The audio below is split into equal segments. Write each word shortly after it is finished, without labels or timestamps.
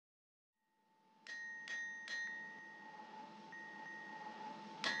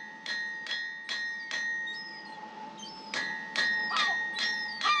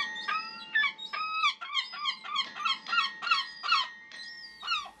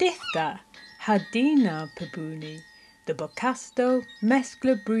Dithda hadina pabuni, the bocasto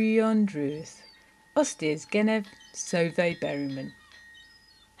MESKLA Brewyon Drudh, Ostis Genev Sove Berryman.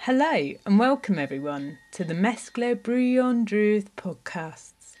 Hello and welcome everyone to the MESKLA Brewyon Drudh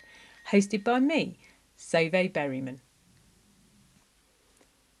podcasts, hosted by me, Sove Berryman.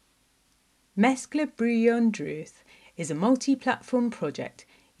 MESKLA Brewyon Drudh is a multi-platform project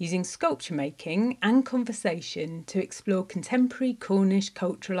using sculpture making and conversation to explore contemporary Cornish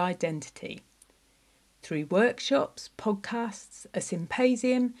cultural identity. Through workshops, podcasts, a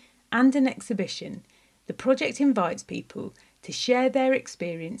symposium and an exhibition, the project invites people to share their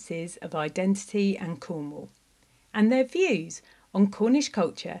experiences of identity and Cornwall, and their views on Cornish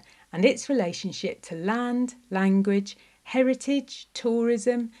culture and its relationship to land, language, heritage,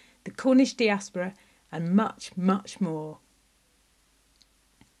 tourism, the Cornish diaspora and much, much more.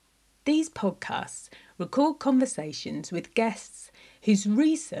 These podcasts record conversations with guests whose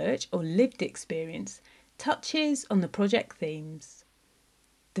research or lived experience touches on the project themes.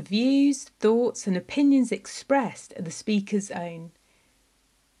 The views, thoughts and opinions expressed are the speaker's own.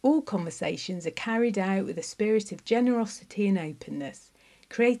 All conversations are carried out with a spirit of generosity and openness,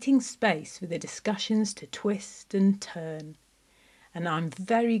 creating space for the discussions to twist and turn. And I'm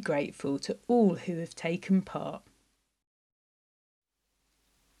very grateful to all who have taken part.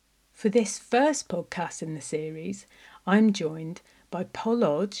 For this first podcast in the series, I'm joined by Paul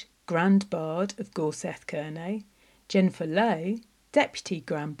Odge, Grand Bard of Gorseth Cernay, Jennifer Lowe, Deputy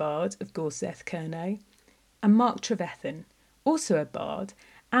Grand Bard of Gorseth Cernay, and Mark Trevethan, also a Bard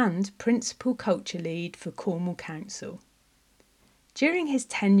and Principal Culture Lead for Cornwall Council. During his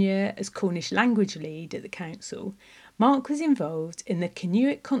tenure as Cornish Language Lead at the Council, Mark was involved in the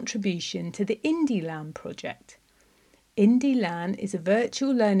Canuic contribution to the IndieLan project. IndieLan is a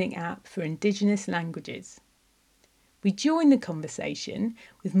virtual learning app for Indigenous languages. We join the conversation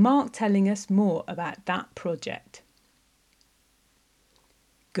with Mark telling us more about that project.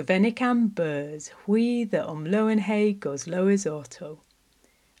 Govenicam Burs, hui the omloenhe goes loas auto.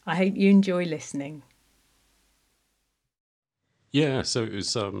 I hope you enjoy listening. Yeah, so it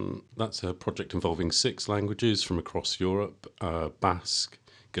was that's a project involving 6 languages from across Europe: Basque,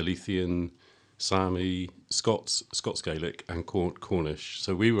 Galician, Sami, Scots Gaelic, and Cornish.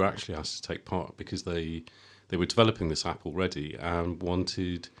 So we were actually asked to take part because they were developing this app already and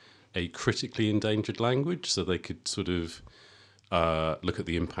wanted a critically endangered language, so they could sort of look at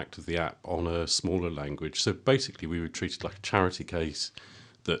the impact of the app on a smaller language. So basically, we were treated like a charity case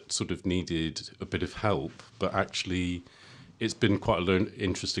that sort of needed a bit of help, but actually, it's been quite an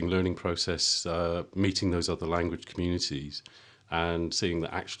interesting learning process, meeting those other language communities and seeing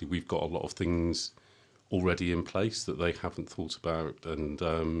that actually we've got a lot of things already in place that they haven't thought about, and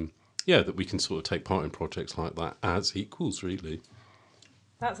that we can sort of take part in projects like that as equals, really.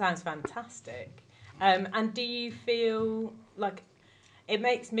 That sounds fantastic. And do you feel like it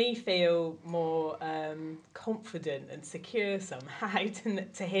makes me feel more confident and secure somehow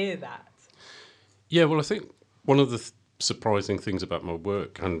to hear that? Yeah, well, I think one of the surprising things about my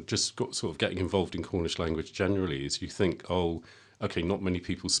work and just sort of getting involved in Cornish language generally is you think, oh, okay, not many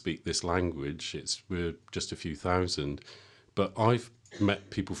people speak this language. We're just a few thousand, but I've met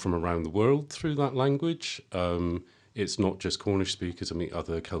people from around the world through that language. It's not just Cornish speakers. I meet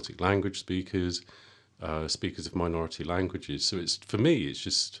other Celtic language speakers, speakers of minority languages. So for me, it's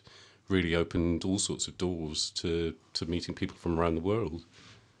just really opened all sorts of doors to meeting people from around the world,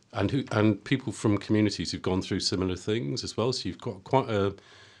 and people from communities who've gone through similar things as well. So you've got quite a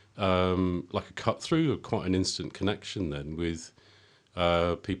like a cut through, or quite an instant connection then with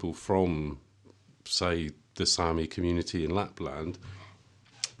people from, say, the Sami community in Lapland.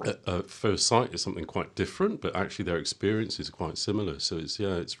 At first sight, it's something quite different, but actually their experiences are quite similar. So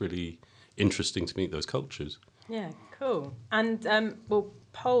it's really interesting to meet those cultures. Yeah, cool. And well,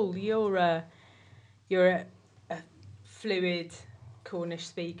 Paul, you're a fluid Cornish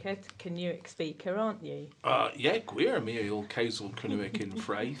speaker, Canuic speaker, aren't you? Yeah, gwir mi yw'r Ceisel Canuic in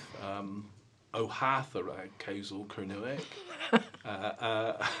Fraith. O hath yr Ceisel Canuic.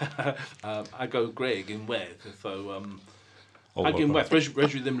 I go Greg in Wedd. So ag in Wedd,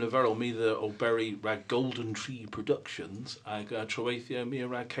 rydw ddim leferol mi o Berry rag Golden Tree Productions ag troweithio mi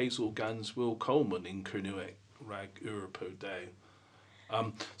rag Ceisel Gans Will Coleman in Canuic rag Europe Day.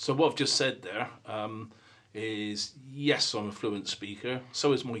 So what I've just said there is, yes, I'm a fluent speaker.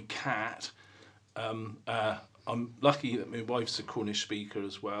 So is my cat. I'm lucky that my wife's a Cornish speaker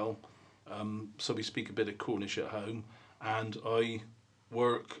as well. So we speak a bit of Cornish at home. And I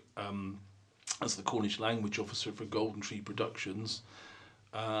work as the Cornish language officer for Golden Tree Productions.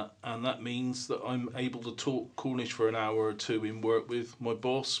 and that means that I'm able to talk Cornish for an hour or two in work with my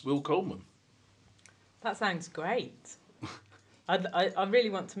boss, Will Coleman. That sounds great. I really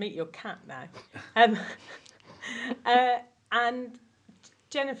want to meet your cat now. And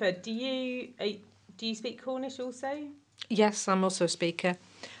Jennifer, do you speak Cornish also? Yes, I'm also a speaker,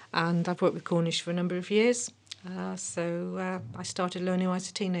 and I've worked with Cornish for a number of years. So I started learning when I was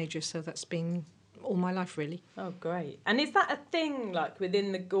a teenager, so that's been all my life, really. Oh, great. And is that a thing, like,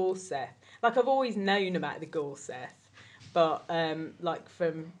 within the Gorseth? Like, I've always known about the Gorseth, but, like,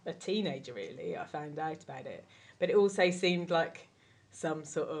 from a teenager, really, I found out about it. But it also seemed like some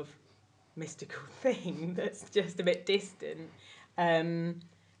sort of mystical thing that's just a bit distant.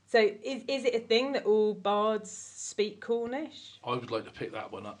 So is it a thing that all bards speak Cornish? I would like to pick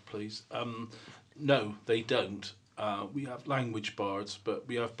that one up, please. No, they don't. We have language bards, but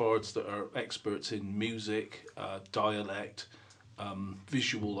we have bards that are experts in music, dialect,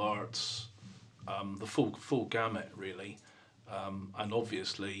 visual arts, the full gamut, really. And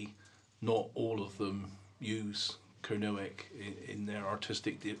obviously, not all of them use Cernunnog in their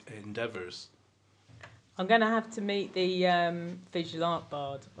artistic endeavours. I'm going to have to meet the visual art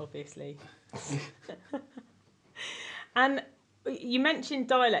bard, obviously. And you mentioned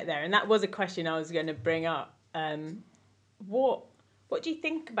dialect there, and that was a question I was going to bring up. What do you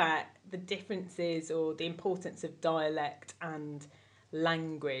think about the differences or the importance of dialect and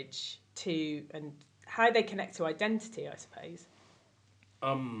language and how they connect to identity, I suppose?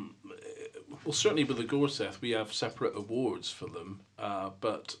 Well, certainly with the Gorseth, we have separate awards for them,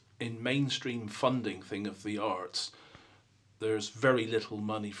 but in mainstream funding thing of the arts, there's very little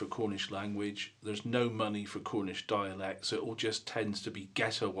money for Cornish language. There's no money for Cornish dialect, so it all just tends to be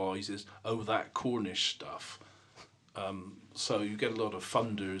ghettoised as, oh, that Cornish stuff. So you get a lot of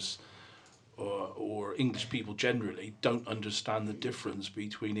funders or English people generally don't understand the difference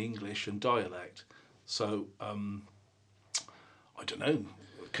between English and dialect. So, I don't know,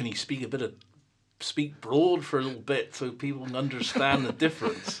 can you speak broad for a little bit so people can understand the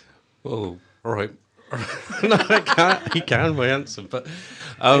difference? Oh, all right. No, he can, my answer. But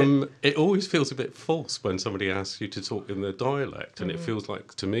it always feels a bit false when somebody asks you to talk in their dialect. And it feels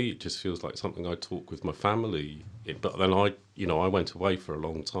like, to me, it just feels like something I talk with my family. But then I went away for a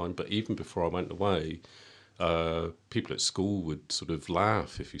long time. But even before I went away, people at school would sort of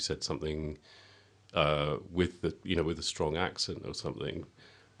laugh if you said something with a strong accent or something.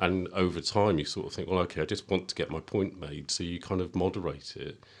 And over time, you sort of think, well, okay, I just want to get my point made. So you kind of moderate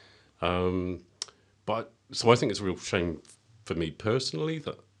it. So I think it's a real shame for me personally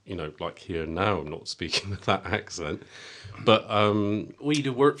that, like here now, I'm not speaking with that accent. But he'd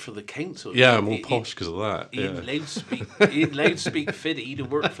have worked for the council. Yeah, I'm all posh because of that. He'd loudspeak fitty. He'd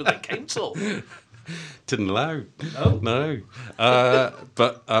have worked for the council. Didn't allow. Oh no.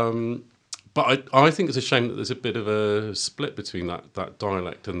 But I think it's a shame that there's a bit of a split between that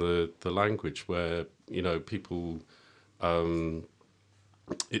dialect and the language, where people.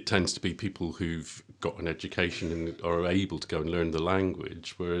 It tends to be people who've got an education and are able to go and learn the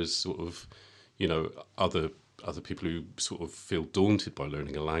language, whereas sort of, other people who sort of feel daunted by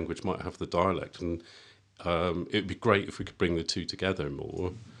learning a language might have the dialect, and it'd be great if we could bring the two together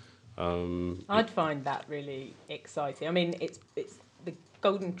more. I'd find that really exciting. I mean, it's the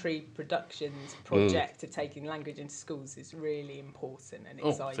Golden Tree Productions project of taking language into schools is really important and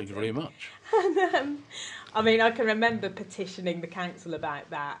exciting. Oh, thank you very much. And, I mean, I can remember petitioning the council about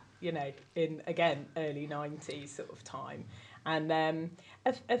that, in, again, early 90s sort of time. And a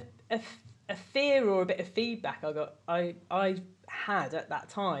fear or a bit of feedback I had at that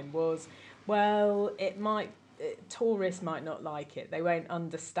time was, well, tourists might not like it. They won't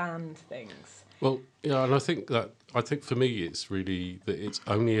understand things. Well, yeah, and I think for me it's really that it's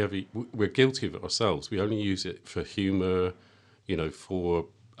only we're guilty of it ourselves. We only use it for humour, for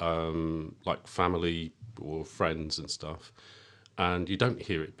like family or friends and stuff, and you don't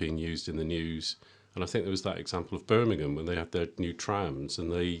hear it being used in the news. And I think there was that example of Birmingham when they had their new trams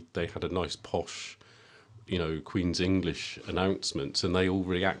and they had a nice posh, Queen's English announcements, and they all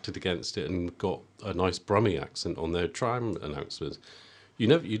reacted against it and got a nice Brummie accent on their tram announcements. You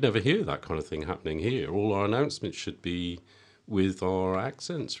never hear that kind of thing happening here. All our announcements should be with our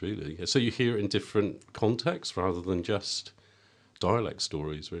accents, really. So you hear it in different contexts rather than just dialect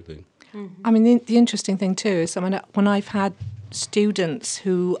stories, really. Mm-hmm. I mean, the interesting thing too is, when I've had students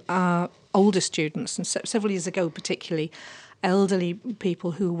who are older students, and several years ago particularly, elderly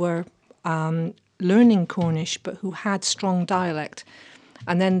people who were learning Cornish but who had strong dialect,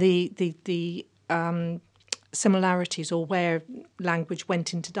 and then the similarities or where language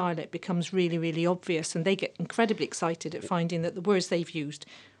went into dialect becomes really, really obvious, and they get incredibly excited at finding that the words they've used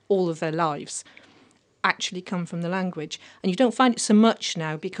all of their lives actually come from the language. And you don't find it so much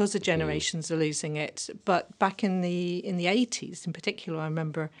now because the generations are losing it. But back in the 80s in particular, I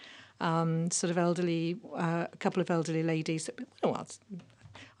remember sort of a couple of elderly ladies, well,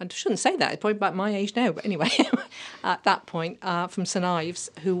 I shouldn't say that, it's probably about my age now, but anyway, at that point, from St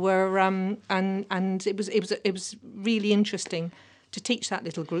Ives, who were, and it was really interesting to teach that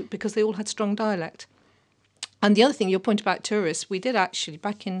little group because they all had strong dialect. And the other thing, your point about tourists, we did actually,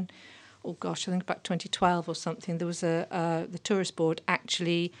 back in, I think about 2012 or something, there was the tourist board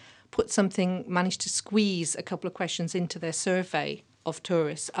actually managed to squeeze a couple of questions into their survey of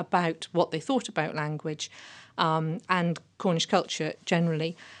tourists about what they thought about language and Cornish culture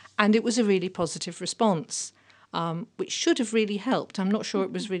generally. And it was a really positive response, which should have really helped. I'm not sure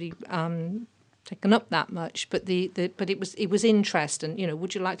it was really taken up that much, but it was interest. And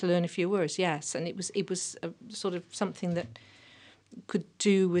would you like to learn a few words? Yes, and it was sort of something that could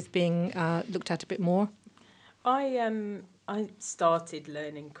do with being looked at a bit more. I started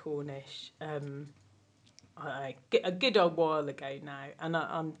learning Cornish a good old while ago now, and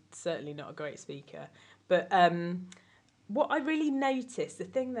I'm certainly not a great speaker. But what I really noticed, the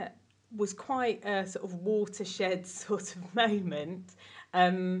thing that was quite a sort of watershed sort of moment,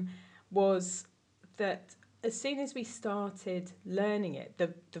 was that as soon as we started learning it,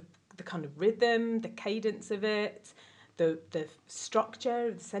 the kind of rhythm, the cadence of it, the structure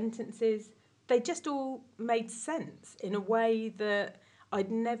of the sentences, they just all made sense in a way that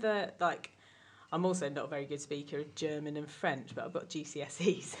I'd never, like, I'm also not a very good speaker of German and French, but I've got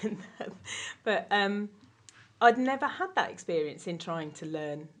GCSEs in them. But I'd never had that experience in trying to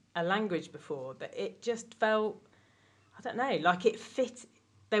learn a language before, that it just felt, I don't know, like it fit,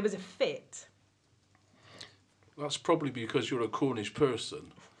 there was a fit. That's probably because you're a Cornish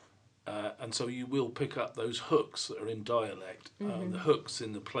person. And so you will pick up those hooks that are in dialect, the hooks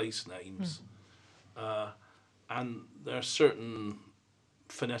in the place names. And there are certain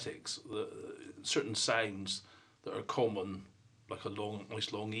phonetics, certain sounds that are common, like a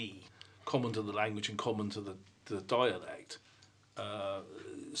nice long E, common to the language and common to the dialect.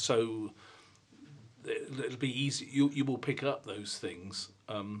 So it'll be easy. You will pick up those things.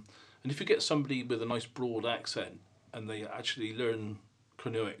 And if you get somebody with a nice broad accent and they actually learn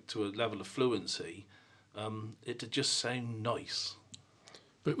Cornuic to a level of fluency, it'd just sound nice.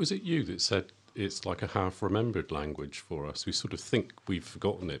 But was it you that said it's like a half-remembered language for us? We sort of think we've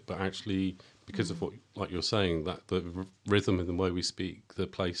forgotten it, but actually, because of what, like you're saying, that the rhythm and the way we speak, the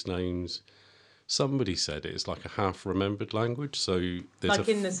place names, somebody said it's like a half-remembered language. So there's like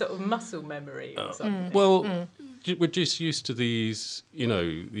in the sort of muscle memory or something. Well, we're just used to these,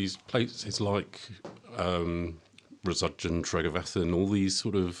 these places like Rosudjan, Tregavethan, all these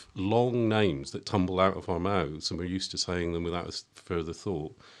sort of long names that tumble out of our mouths, and we're used to saying them without further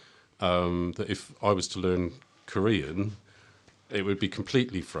thought. That if I was to learn Korean, it would be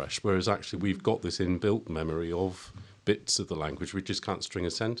completely fresh, whereas actually we've got this inbuilt memory of bits of the language. We just can't string a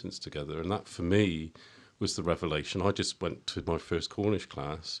sentence together, and that for me was the revelation. I just went to my first Cornish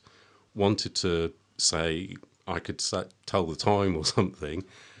class, wanted to say I could tell the time or something,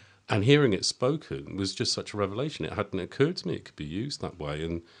 and hearing it spoken was just such a revelation. It hadn't occurred to me it could be used that way.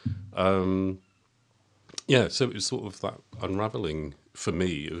 And so it was sort of that unravelling for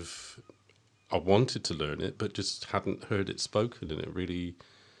me of I wanted to learn it, but just hadn't heard it spoken, and it really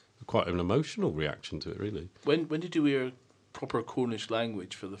quite an emotional reaction to it, really. When did you hear proper Cornish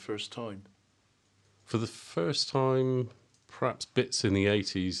language for the first time? For the first time, perhaps bits in the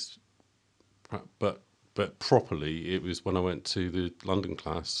 80s, but properly, it was when I went to the London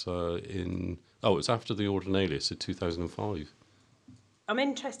class it was after the Ordinalis in 2005. I'm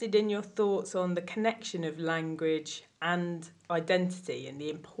interested in your thoughts on the connection of language and identity and the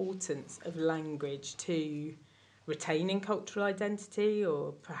importance of language to retaining cultural identity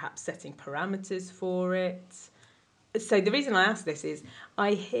or perhaps setting parameters for it. So the reason I ask this is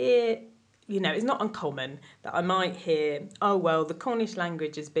I hear, it's not uncommon that I might hear, the Cornish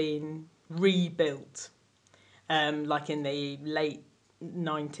language has been rebuilt, like in the late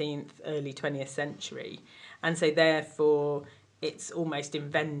 19th, early 20th century. And so therefore it's almost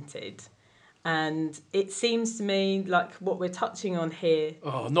invented. And it seems to me like what we're touching on here...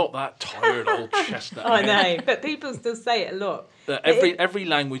 Oh, not that tired old chestnut. I know, but people still say it a lot. Every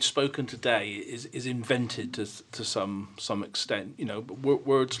language spoken today is invented to some extent.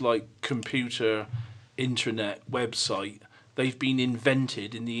 Words like computer, internet, website, they've been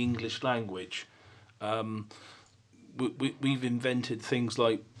invented in the English language. We've invented things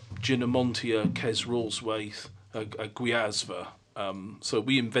like Ginamontia, Kes Rolswaith, Gwiazva. So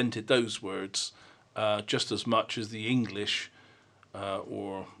we invented those words just as much as the English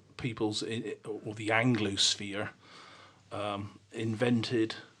or peoples or the Anglosphere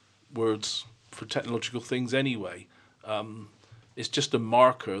invented words for technological things anyway. It's just a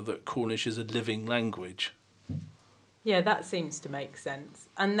marker that Cornish is a living language. Yeah, that seems to make sense.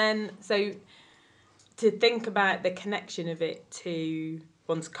 And then, so to think about the connection of it to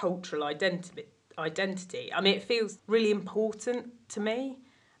one's cultural identity, I mean, it feels really important to me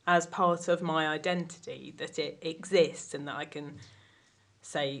as part of my identity that it exists and that I can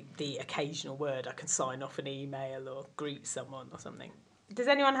say the occasional word, I can sign off an email or greet someone or something. Does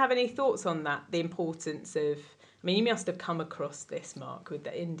anyone have any thoughts on that, the importance of... I mean, you must have come across this, Mark, with the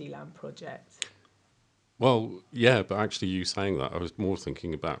Indie Land project. Well, yeah, but actually you saying that, I was more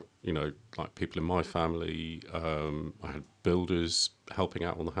thinking about, like people in my family. I had builders helping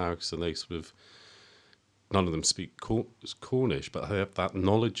out on the house, and they sort of, none of them speak Cornish, but they have that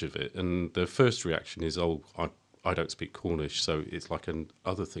knowledge of it. And their first reaction is, I don't speak Cornish, so it's like an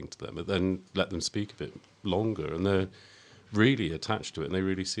other thing to them. But then let them speak a bit longer, and they're really attached to it, and they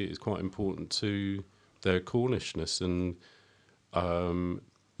really see it as quite important to their Cornishness. And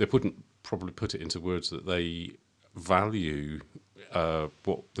they wouldn't probably put it into words that they value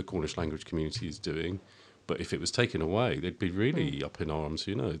what the Cornish language community is doing. But if it was taken away, they'd be really up in arms,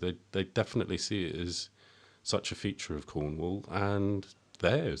 They definitely see it as such a feature of Cornwall and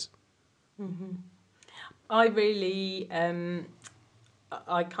theirs. Mm-hmm. I really,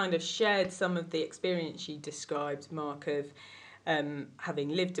 I kind of shared some of the experience you described, Mark, of having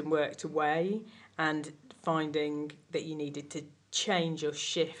lived and worked away and finding that you needed to change or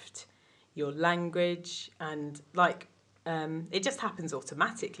shift your language, and it just happens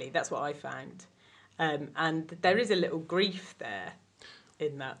automatically. That's what I found. And there is a little grief there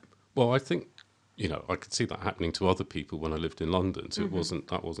in that. Well, I think, I could see that happening to other people when I lived in London. So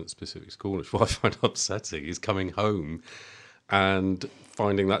that wasn't specific to Cornish. What I find upsetting is coming home and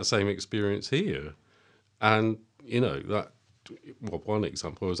finding that same experience here. And, one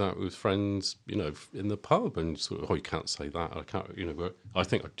example, I was out with friends, in the pub, and sort of, you can't say that. I can't, I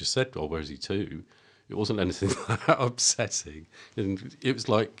think I just said, where's he to? It wasn't anything that upsetting. And it was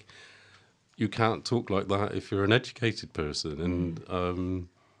like, you can't talk like that if you're an educated person. And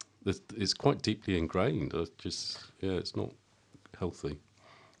it's quite deeply ingrained. It's not healthy.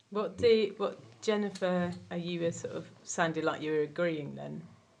 What Jennifer, are you sort of sounded like you were agreeing then?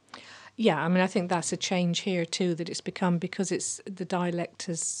 Yeah, I mean, I think that's a change here too, that it's become, because the dialect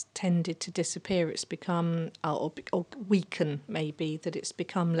has tended to disappear, it's become, or weaken maybe, that it's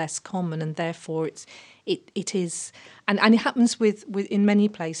become less common, and therefore it is, and it happens with in many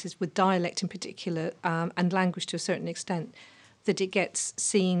places with dialect in particular, and language to a certain extent, that it gets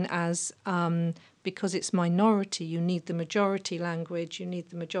seen as, because it's minority, you need the majority language, you need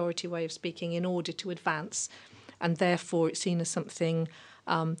the majority way of speaking in order to advance, and therefore it's seen as something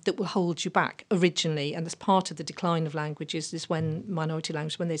that will hold you back originally. And as part of the decline of languages is when minority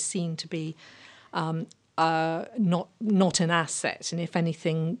languages, when they're seen to be not an asset, and if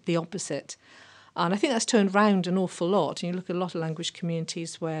anything, the opposite. And I think that's turned round an awful lot. And you look at a lot of language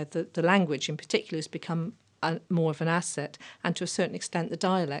communities where the language in particular has become more of an asset, and to a certain extent the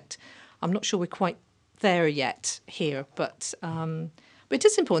dialect. I'm not sure we're quite there yet here, but it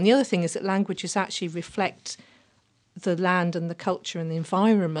is important. The other thing is that languages actually reflect the land and the culture and the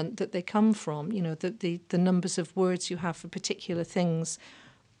environment that they come from. The numbers of words you have for particular things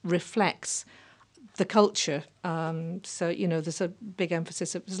reflects the culture. So, there's a big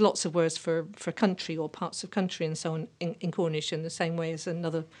emphasis. There's lots of words for country or parts of country and so on in Cornish, in the same way as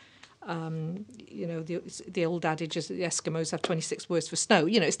another, the old adage is that the Eskimos have 26 words for snow.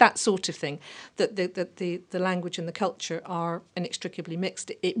 It's that sort of thing, that the language and the culture are inextricably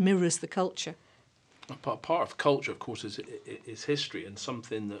mixed. It mirrors the culture. Part of culture, of course, is history, and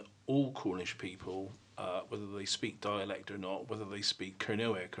something that all Cornish people, whether they speak dialect or not, whether they speak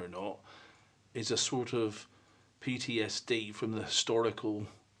Cernyweg or not, is a sort of PTSD from the historical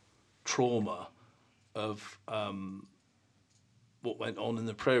trauma of what went on in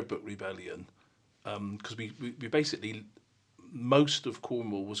the Prayer Book Rebellion. Because we basically, most of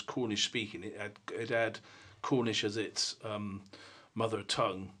Cornwall was Cornish speaking. It had Cornish as its mother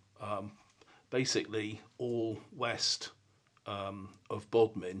tongue. Basically, all west of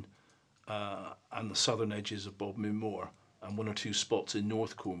Bodmin and the southern edges of Bodmin Moor, and one or two spots in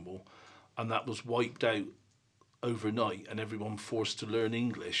North Cornwall, and that was wiped out overnight, and everyone forced to learn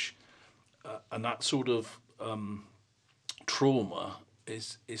English, and that sort of trauma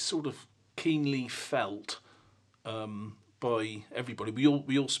is sort of keenly felt by everybody. We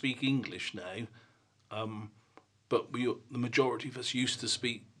all speak English now, but the majority of us used to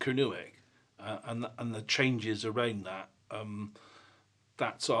speak Cernyweg, and the changes around that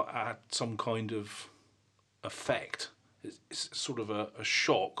that's had some kind of effect. It's sort of a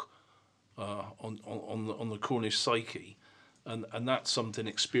shock on the Cornish psyche, and that's something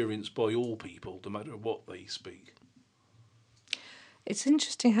experienced by all people, no matter what they speak. It's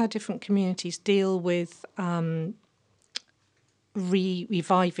interesting how different communities deal with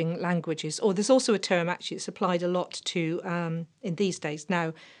reviving languages. Or there's also a term, actually, it's applied a lot to, in these days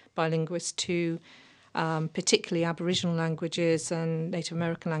now, by linguists, to particularly Aboriginal languages and Native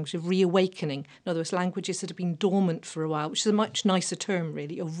American languages, reawakening. In other words, languages that have been dormant for a while, which is a much nicer term,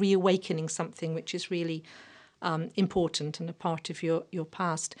 really, of reawakening something which is really important and a part of your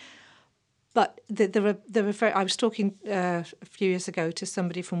past. But there are I was talking a few years ago to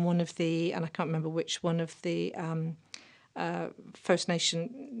somebody from one of the, and I can't remember which one of the First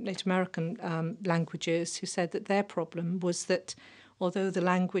Nation Native American languages, who said that their problem was that although the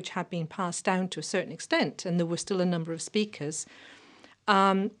language had been passed down to a certain extent and there were still a number of speakers,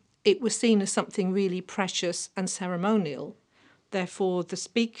 it was seen as something really precious and ceremonial. Therefore, the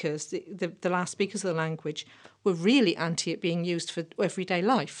speakers, the last speakers of the language, were really anti it being used for everyday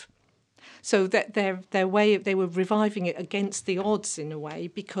life. So that their way, they were reviving it against the odds in a way,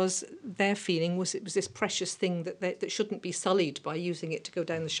 because their feeling was it was this precious thing that shouldn't be sullied by using it to go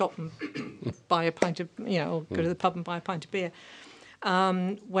down the shop and buy a pint of, or go to the pub and buy a pint of beer.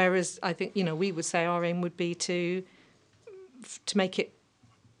 Whereas I think, we would say our aim would be to make it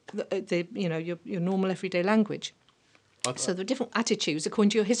your normal everyday language. So there are different attitudes according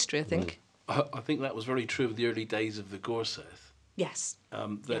to your history, I think. I think that was very true of the early days of the Gorsedd. Yes.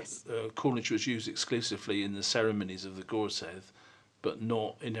 Cornish was used exclusively in the ceremonies of the Gorsedd, but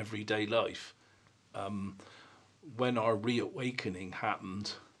not in everyday life. When our reawakening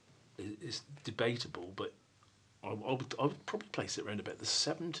happened is debatable, but I would probably place it around about the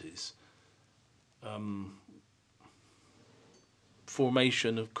 70s.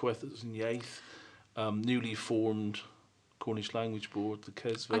 Formation of Coethas and Yaith, newly formed Cornish Language Board, the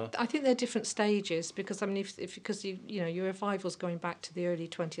CESVA. I think there are different stages, because because your revival's going back to the early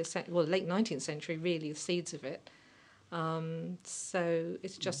 20th century, well, late 19th century, really, the seeds of it. So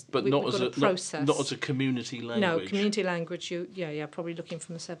it's just, but we've not got as a process. Not as a community language. No, community language. Probably looking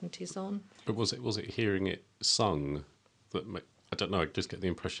from the 70s on. But was it hearing it sung that? I don't know. I just get the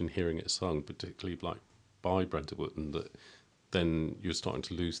impression hearing it sung, particularly like by Brenda Wootton, that then you're starting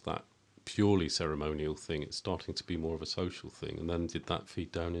to lose that purely ceremonial thing. It's starting to be more of a social thing, and then did that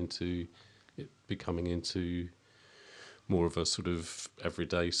feed down into it becoming into more of a sort of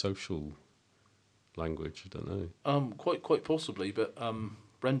everyday social language? I don't know. Quite possibly, but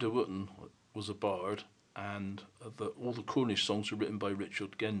Brenda Wootton was a bard, and all the Cornish songs were written by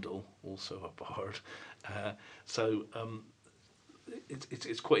Richard Gendel, also a bard. So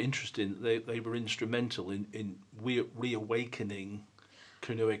it's quite interesting. They were instrumental in reawakening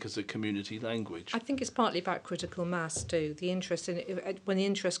Cernyweg as a community language. I think it's partly about critical mass too. The interest in it, when the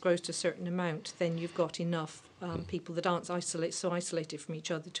interest grows to a certain amount, then you've got enough people that aren't isolated from each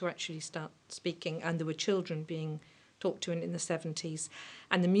other to actually start speaking. And there were children being talked to in the 70s,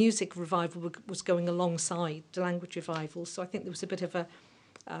 and the music revival was going alongside the language revival. So I think there was a bit of a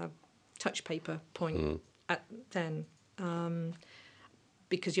touch paper point then,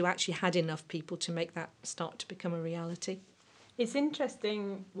 because you actually had enough people to make that start to become a reality. It's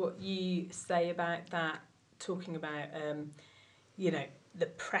interesting what you say about that, talking about, the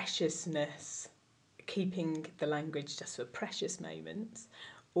preciousness, keeping the language just for precious moments,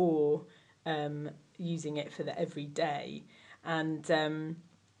 or using it for the everyday, and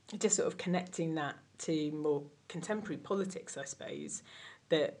just sort of connecting that to more contemporary politics, I suppose,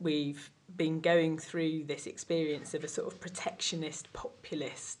 that we've been going through this experience of a sort of protectionist,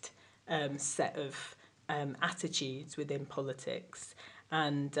 populist set of attitudes within politics,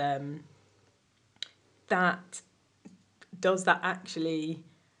 and that actually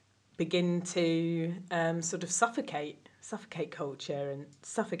begin to sort of suffocate culture and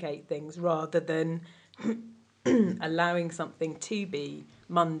suffocate things, rather than allowing something to be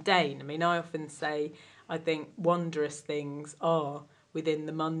mundane. I mean, I often say I think wondrous things are within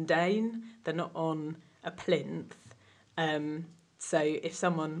the mundane. They're not on a plinth. So if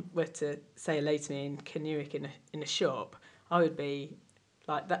someone were to say hello to me in Cernyweg in a shop, I would be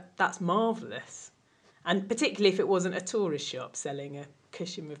like, that's marvellous. And particularly if it wasn't a tourist shop selling a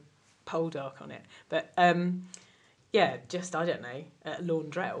cushion with poldark on it. But just, I don't know, a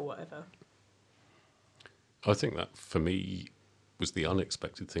laundrette or whatever. I think that for me was the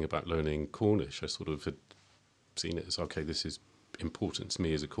unexpected thing about learning Cornish. I sort of had seen it as, okay, this is important to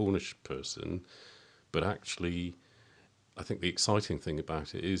me as a Cornish person, but actually I think the exciting thing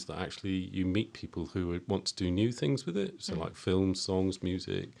about it is that actually you meet people who want to do new things with it, so like films, songs,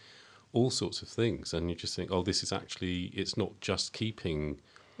 music, all sorts of things, and you just think, oh, this is actually, it's not just keeping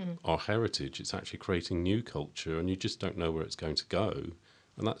our heritage, it's actually creating new culture, and you just don't know where it's going to go,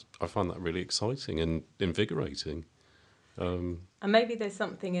 and I find that really exciting and invigorating. And maybe there's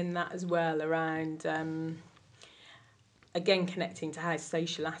something in that as well around, again, connecting to how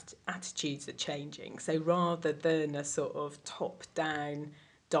social attitudes are changing. So rather than a sort of top-down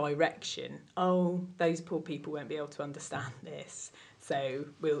direction, oh, those poor people won't be able to understand this, so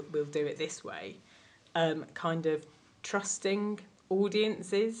we'll do it this way. Kind of trusting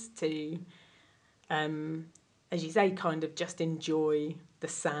audiences to, as you say, kind of just enjoy the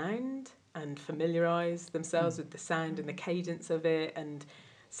sound and familiarise themselves with the sound and the cadence of it, and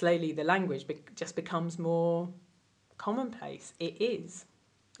slowly the language just becomes more commonplace. It is.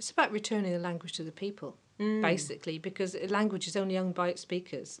 It's about returning the language to the people, basically, because language is only owned by its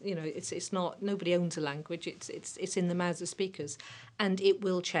speakers. You know, it's not, nobody owns a language. It's in the mouths of speakers, and it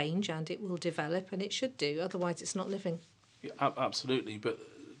will change and it will develop, and it should do. Otherwise, it's not living. Yeah, absolutely, but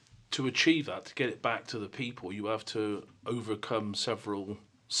to achieve that, to get it back to the people, you have to overcome several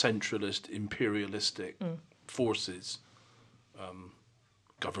centralist, imperialistic forces,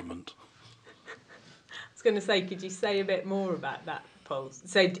 government. I was going to say, could you say a bit more about that, Paul?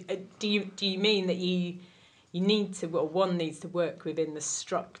 So, do you mean that you need to, well, one needs to work within the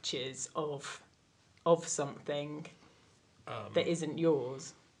structures of something that isn't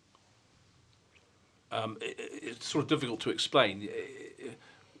yours? It's sort of difficult to explain.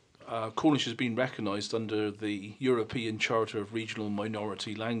 Cornish has been recognised under the European Charter of Regional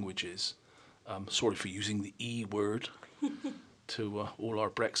Minority Languages. Sorry for using the E word to all our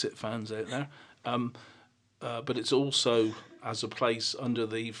Brexit fans out there. But it's also as a place under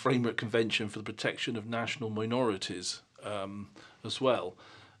the Framework Convention for the Protection of National Minorities as well.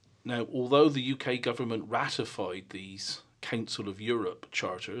 Now, although the UK government ratified these Council of Europe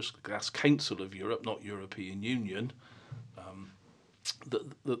charters, that's Council of Europe, not European Union,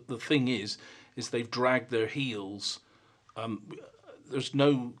 the thing is they've dragged their heels. There's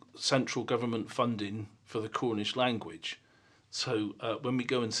no central government funding for the Cornish language. So when we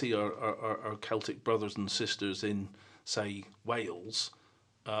go and see our Celtic brothers and sisters in, say, Wales,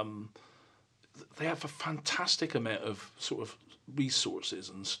 they have a fantastic amount of sort of resources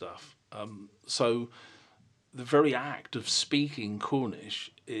and stuff. So the very act of speaking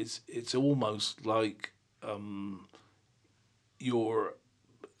Cornish it's almost like you're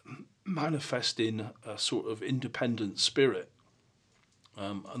manifesting a sort of independent spirit,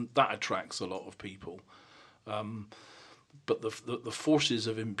 and that attracts a lot of people. But the forces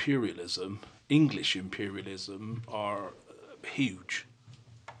of imperialism, English imperialism, are huge.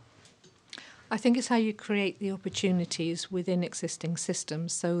 I think it's how you create the opportunities within existing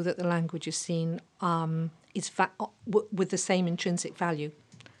systems so that the language is seen with the same intrinsic value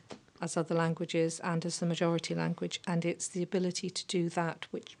as other languages and as the majority language, and it's the ability to do that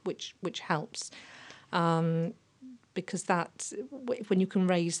which helps. Because that, when you can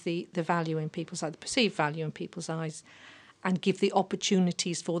raise the value in people's eyes, the perceived value in people's eyes, and give the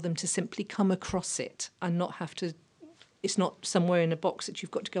opportunities for them to simply come across it and not have to, it's not somewhere in a box that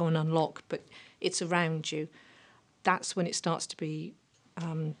you've got to go and unlock, but it's around you. That's when it starts to be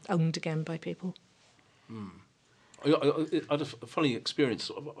owned again by people. I had a funny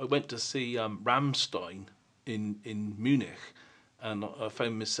experience. I went to see Rammstein in Munich, and I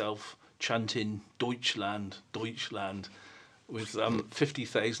found myself chanting Deutschland, Deutschland, with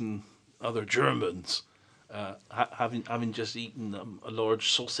 50,000 other Germans, having just eaten a large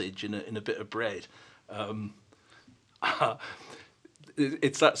sausage in a bit of bread.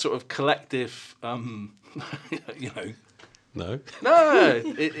 It's that sort of collective, you know. No.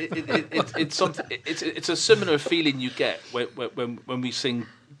 It's something. It's a similar feeling you get when we sing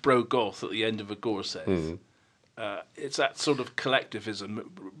Bro Goth at the end of a Gorseth. It's that sort of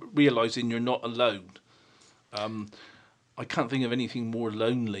collectivism, realising you're not alone. I can't think of anything more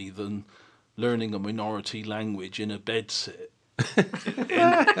lonely than learning a minority language in a bedsit.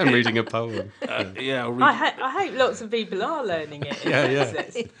 And reading a poem. I hope lots of people are learning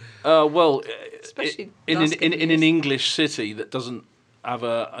it. Well, Especially in an English city that doesn't have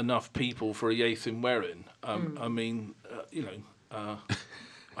enough people for a Yatham Werin. I mean, I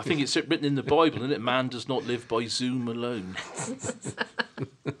think it's written in the Bible, isn't it? Man does not live by Zoom alone.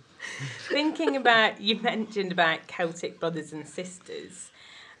 Thinking about, you mentioned about Celtic brothers and sisters.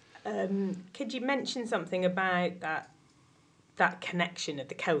 Could you mention something about that connection of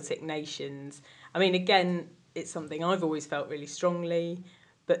the Celtic nations? I mean, again, it's something I've always felt really strongly,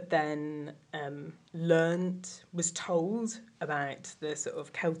 but then was told about the sort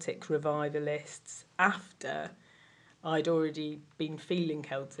of Celtic revivalists after I'd already been feeling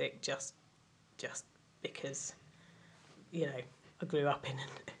Celtic just because, you know, I grew up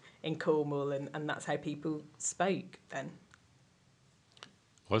in Cornwall and that's how people spoke then.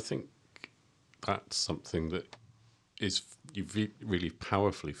 Well, I think that's something that is you really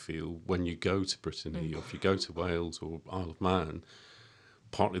powerfully feel when you go to Brittany or if you go to Wales or Isle of Man.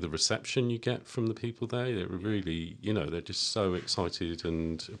 Partly the reception you get from the people there, they're really, you know, they're just so excited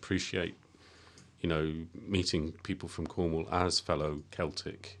and appreciate, you know, meeting people from Cornwall as fellow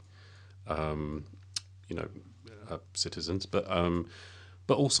Celtic, citizens. But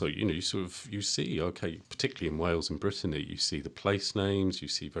also, you know, you see, okay, particularly in Wales and Brittany, you see the place names, you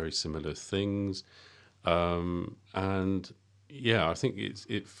see very similar things. And yeah, I think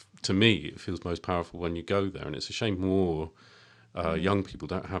to me, it feels most powerful when you go there. And it's a shame more young people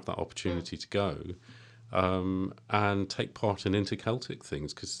don't have that opportunity to go and take part in inter-Celtic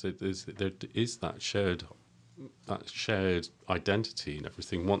things, because there is that shared identity and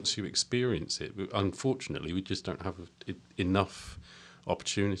everything once you experience it. Unfortunately, we just don't have enough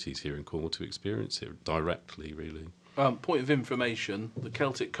opportunities here in Cornwall to experience it directly, really. Point of information, the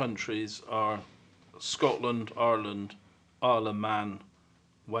Celtic countries are Scotland, Ireland, Isle of Man,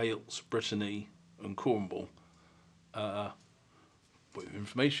 Wales, Brittany and Cornwall. Point of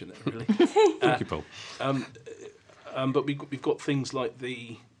information there, really. Thank you, Paul. But we've got things like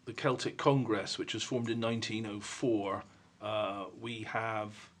the Celtic Congress, which was formed in 1904. We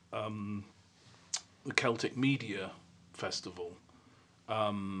have the Celtic Media Festival.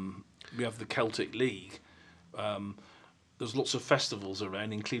 We have the Celtic League. There's lots of festivals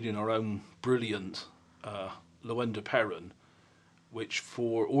around, including our own brilliant Lowender Perrin, which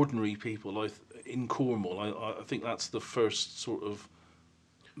for ordinary people in Cornwall, I think that's the first sort of,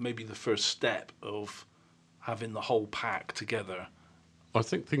 maybe the first step of having the whole pack together. I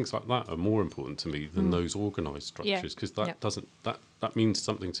think things like that are more important to me than those organised structures, because that means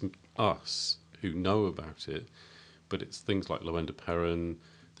something to us who know about it. But it's things like Lowender Perrin.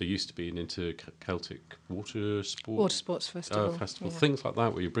 There used to be an inter-Celtic water sports festival, things like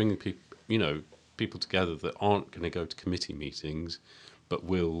that, where you're bringing people together that aren't going to go to committee meetings, but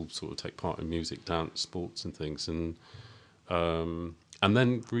will sort of take part in music, dance, sports, and things, and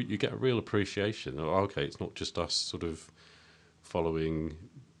then you get a real appreciation. Okay, it's not just us sort of following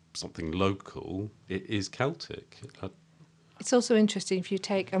something local; it is Celtic. It's also interesting if you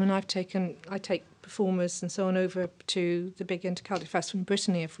take. I mean, I take performers and so on over to the big Inter-Celtic Festival in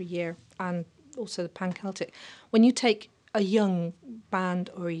Brittany every year, and also the Pan-Celtic. When you take a young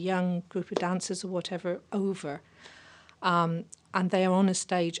band or a young group of dancers or whatever over, and they are on a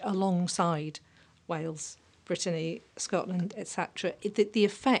stage alongside Wales, Brittany, Scotland, etc., the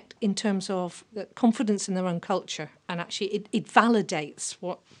effect in terms of the confidence in their own culture, and actually it validates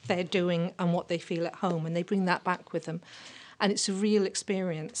what they're doing and what they feel at home, and they bring that back with them. And it's a real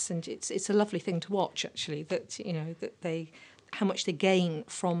experience, and it's a lovely thing to watch, actually, that, you know, that they, how much they gain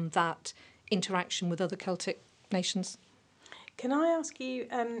from that interaction with other Celtic nations. Can I ask you,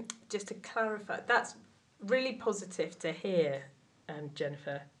 just to clarify, that's really positive to hear,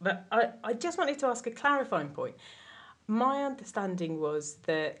 Jennifer, but I just wanted to ask a clarifying point. My understanding was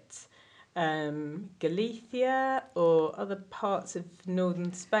that Galicia or other parts of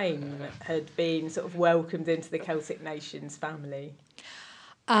northern Spain had been sort of welcomed into the Celtic nations family.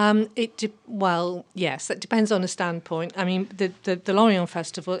 Well, yes, it depends on the standpoint. I mean, the Lorient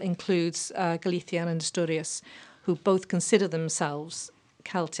Festival includes Galicia and Asturias, who both consider themselves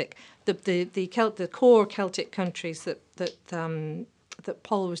Celtic. The core Celtic countries that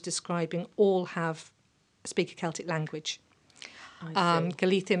Paul was describing all speak a Celtic language.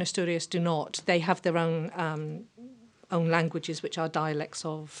 Galicia and Asturias do not. They have their own languages, which are dialects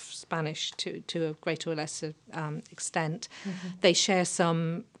of Spanish to a greater or lesser extent. Mm-hmm. They share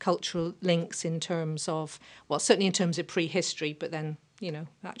some cultural links in terms of, well, certainly in terms of prehistory, but then, you know,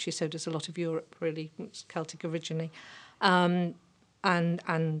 actually so does a lot of Europe, really. It's Celtic originally.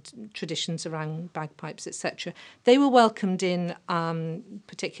 And traditions around bagpipes, etc. They were welcomed in,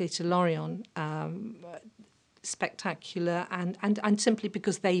 particularly to Lorient, spectacular, and simply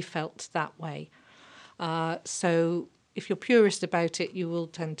because they felt that way. So if you're purist about it, you will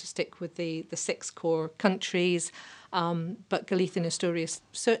tend to stick with the 6 core countries, but Galicia and Asturias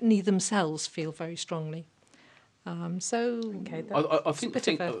certainly themselves feel very strongly. I think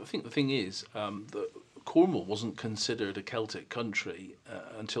the thing is that Cornwall wasn't considered a Celtic country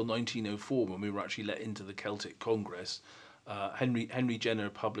until 1904, when we were actually let into the Celtic Congress. Henry Jenner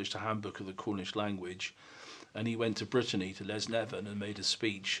published a handbook of the Cornish language, and he went to Brittany, to Lesneven, and made a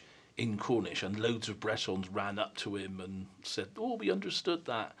speech in Cornish, and loads of Bretons ran up to him and said, "Oh, we understood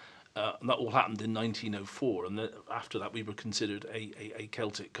that." And that all happened in 1904, and after that we were considered a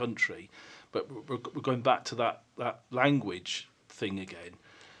Celtic country. But we're going back to that language thing again.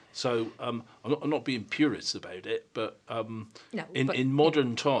 So I'm not being purist about it, but in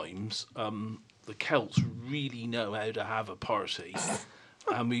modern times, the Celts really know how to have a party,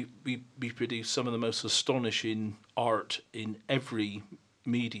 and we produce some of the most astonishing art in every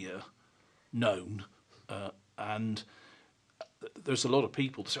media known, and there's a lot of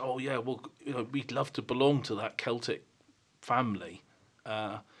people that say, "Oh yeah, well, we'd love to belong to that Celtic family."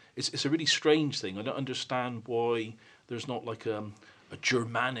 It's a really strange thing. I don't understand why there's not like a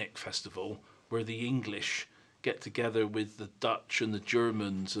Germanic festival where the English get together with the Dutch and the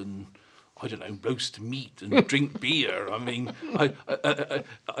Germans and, I don't know, roast meat and drink beer. I mean, I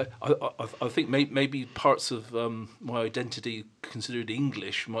think maybe parts of my identity considered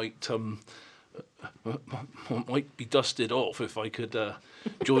English might be dusted off if I could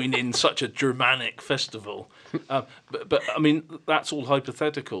join in such a Germanic festival. But I mean, that's all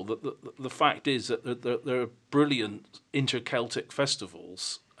hypothetical. The fact is that there are brilliant inter-Celtic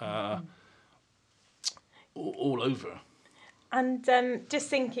festivals all over. And just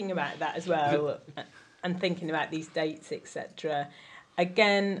thinking about that as well, and thinking about these dates, etc.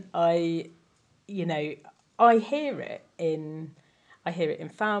 Again, I hear it in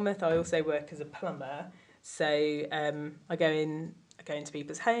Falmouth. I also work as a plumber, so I go into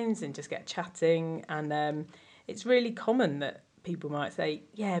people's homes and just get chatting, and it's really common that people might say,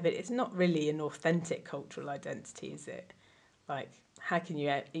 "Yeah, but it's not really an authentic cultural identity, is it? Like, how can you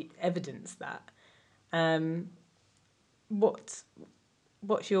evidence that?" What's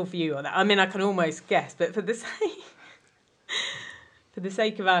your view on that? I mean, I can almost guess, but for the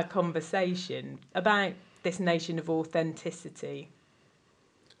sake of our conversation about this notion of authenticity.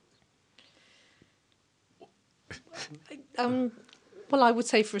 Well, I would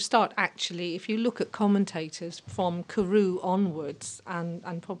say for a start, actually, if you look at commentators from Carew onwards,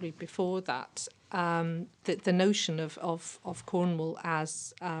 and probably before that, the notion of Cornwall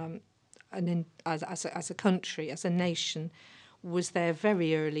as a country, as a nation, was there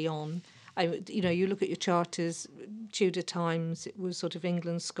very early on. You look at your charters, Tudor times, it was sort of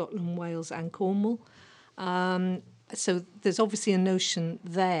England, Scotland, Wales and Cornwall. So there's obviously a notion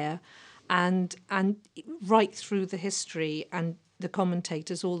there, and right through the history, and the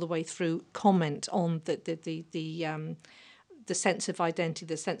commentators all the way through comment on the sense of identity,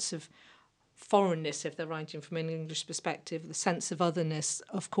 the sense of foreignness, if they're writing from an English perspective, the sense of otherness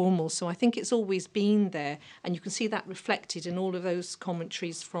of Cornwall. So I think it's always been there, and you can see that reflected in all of those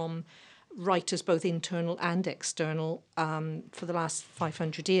commentaries from writers, both internal and external, for the last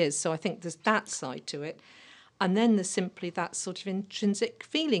 500 years. So I think there's that side to it. And then there's simply that sort of intrinsic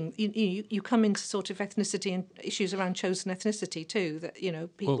feeling. You come into sort of ethnicity and issues around chosen ethnicity too, that,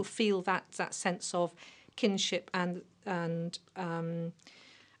 people feel that sense of kinship and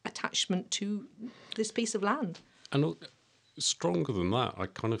attachment to this piece of land. And stronger than that, I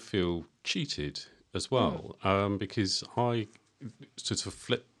kind of feel cheated as well, because I sort of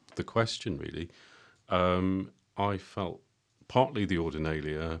flipped the question, really. I felt partly the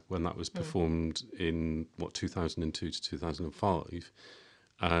Ordinalia when that was performed in 2002 to 2005,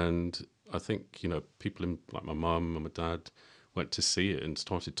 and I think people like my mum and my dad went to see it and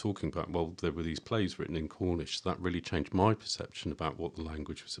started talking about, well, there were these plays written in Cornish. So that really changed my perception about what the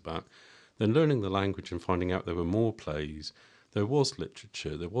language was about. Then learning the language and finding out there were more plays, there was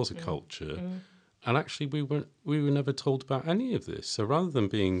literature, there was a culture, and actually we were never told about any of this. So rather than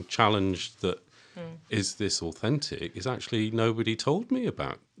being challenged that is this authentic, is actually nobody told me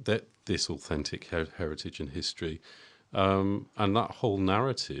about this authentic heritage and history, and that whole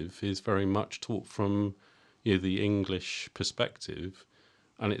narrative is very much taught from the English perspective,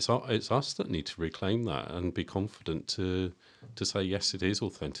 and it's us that need to reclaim that and be confident to say yes, it is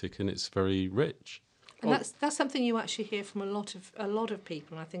authentic and it's very rich. And that's something you actually hear from a lot of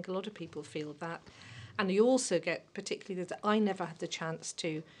people, and I think a lot of people feel that. And you also get, particularly, that I never had the chance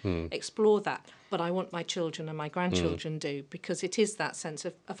to explore that, but I want my children and my grandchildren do, because it is that sense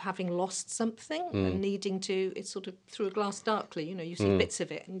of having lost something and needing to, it's sort of through a glass darkly, you see bits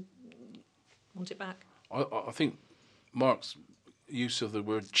of it and want it back. I think Mark's use of the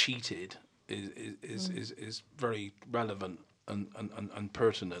word cheated is very relevant and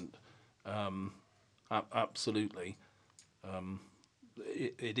pertinent. Absolutely.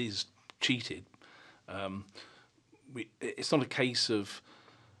 It is cheated. It's not a case of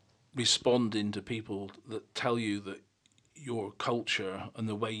responding to people that tell you that your culture and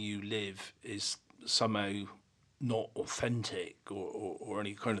the way you live is somehow not authentic or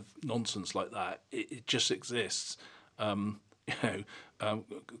any kind of nonsense like that. It just exists.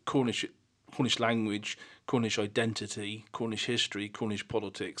 Cornish language, Cornish identity, Cornish history, Cornish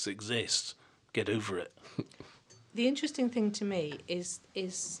politics exists. Get over it. The interesting thing to me is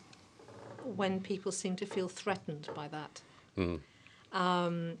when people seem to feel threatened by that.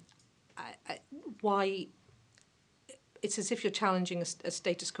 Why? It's as if you're challenging a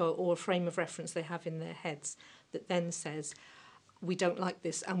status quo or a frame of reference they have in their heads that then says, we don't like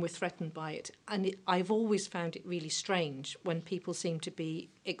this and we're threatened by it. And I've always found it really strange when people seem to be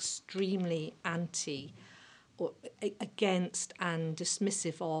extremely anti or against and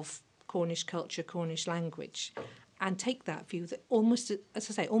dismissive of Cornish culture, Cornish language, and take that view that almost, as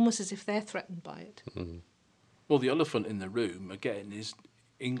I say, almost as if they're threatened by it. Mm. Well, the elephant in the room, again, is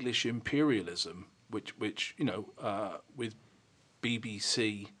English imperialism, which with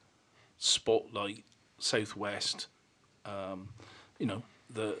BBC, Spotlight, Southwest, the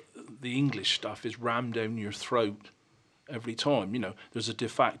English stuff is rammed down your throat every time. There's a de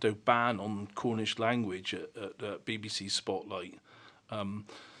facto ban on Cornish language at BBC Spotlight. I'll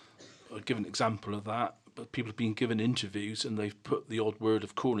give an example of that. But people have been given interviews and they've put the odd word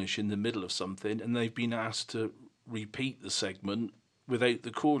of Cornish in the middle of something, and they've been asked to repeat the segment without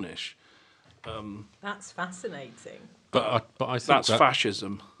the Cornish. That's fascinating. But I think that's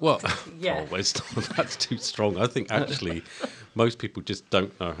fascism. Well, Yeah. That's too strong. I think actually most people just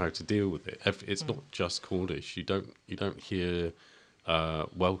don't know how to deal with it. It's not just Cornish. You don't hear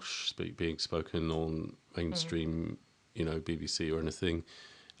Welsh being spoken on mainstream, BBC or anything,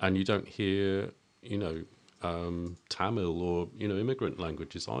 and you don't hear Tamil or immigrant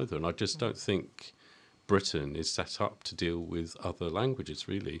languages either. And I just don't think Britain is set up to deal with other languages,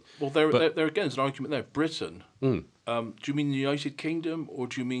 really. Well, there again is an argument there. Britain. Do you mean the United Kingdom or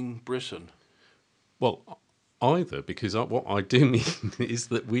do you mean Britain? Well, either, because what I do mean is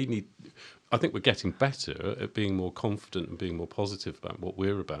that I think we're getting better at being more confident and being more positive about what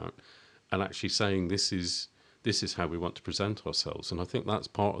we're about, and actually saying this is how we want to present ourselves. And I think that's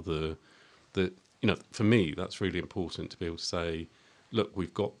part of the for me, that's really important to be able to say, look,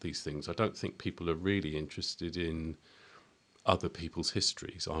 we've got these things. I don't think people are really interested in other people's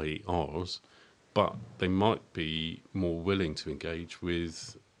histories, i.e. ours, but they might be more willing to engage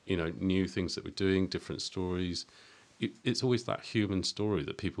with, new things that we're doing, different stories. It's always that human story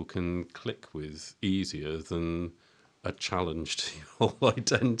that people can click with easier than a challenge to your whole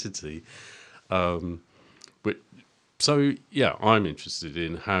identity. So, yeah, I'm interested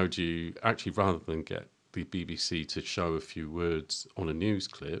in how do you actually, rather than get the BBC to show a few words on a news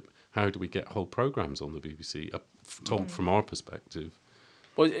clip, how do we get whole programmes on the BBC told from our perspective?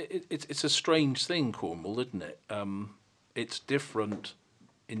 Well, it's a strange thing, Cornwall, isn't it? It's different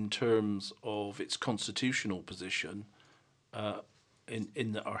in terms of its constitutional position,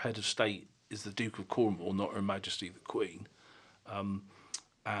 in that our head of state is the Duke of Cornwall, not Her Majesty the Queen.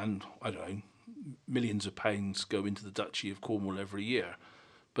 And, I don't know, millions of pounds go into the Duchy of Cornwall every year.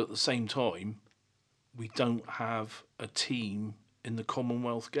 But at the same time, we don't have a team in the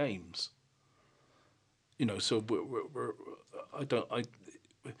Commonwealth Games. So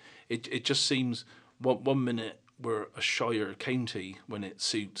it just seems one minute we're a shire county when it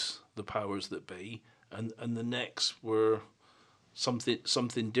suits the powers that be, and the next we're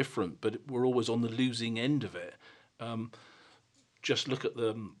something different, but we're always on the losing end of it. Just look at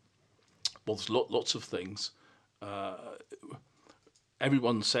there's lots of things.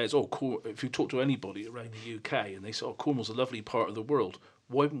 Everyone says, if you talk to anybody around the UK and they say, Cornwall's a lovely part of the world,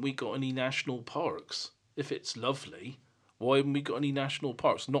 why haven't we got any national parks? If it's lovely, why haven't we got any national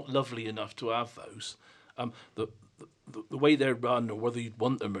parks? Not lovely enough to have those. The way they're run, or whether you'd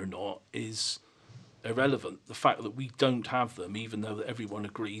want them or not, is irrelevant. The fact that we don't have them, even though everyone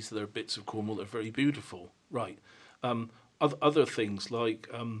agrees that there are bits of Cornwall that are very beautiful. Right. Other things like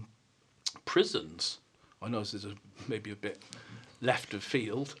prisons. I know this is maybe a bit left of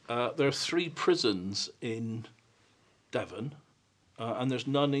field. There are 3 prisons in Devon, and there's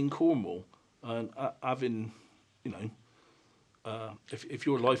none in Cornwall. And having, if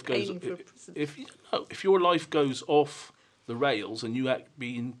your life goes, if your life goes off the rails and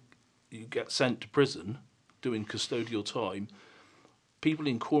you get sent to prison doing custodial time, people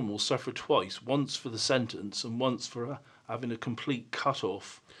in Cornwall suffer twice: once for the sentence and once for having a complete cut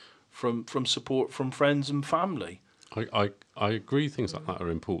off from support from friends and family. I agree things like that are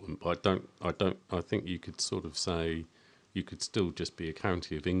important, but I think you could sort of say you could still just be a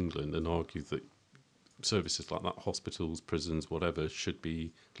county of England and argue that services like that, hospitals, prisons, whatever, should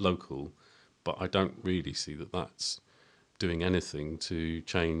be local. But I don't really see that that's doing anything to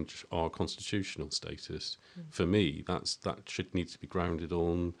change our constitutional status. For me, that should need to be grounded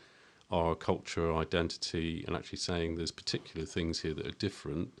on our culture, identity, and actually saying there's particular things here that are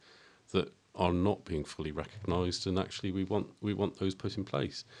different, that are not being fully recognised, and actually we want those put in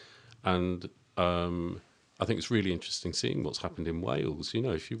place. And I think it's really interesting seeing what's happened in Wales. You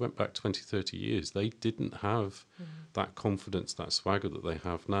know, if you went back 20, 30 years, they didn't have that confidence, that swagger that they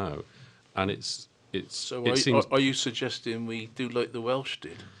have now. And So it are you suggesting we do like the Welsh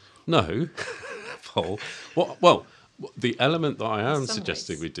did? No, Paul. Well, the element that I am some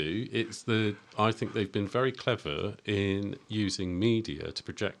suggesting ways. we do, I think they've been very clever in using media to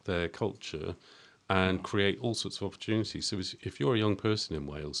project their culture and create all sorts of opportunities. So if you're a young person in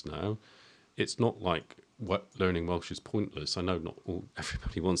Wales now, it's not like learning Welsh is pointless. I know not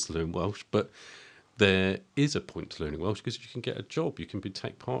everybody wants to learn Welsh, but there is a point to learning Welsh because you can get a job, you can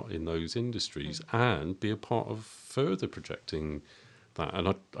take part in those industries and be a part of further projecting that. And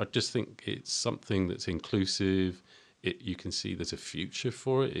I just think it's something that's inclusive. You can see there's a future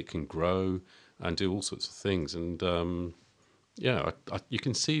for it. It can grow and do all sorts of things. And you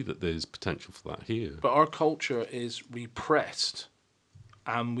can see that there's potential for that here. But our culture is repressed,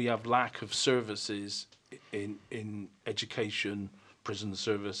 and we have lack of services in education, prison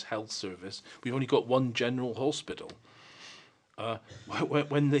service, health service. We've only got one general hospital. And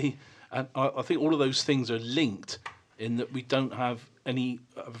I think all of those things are linked in that we don't have a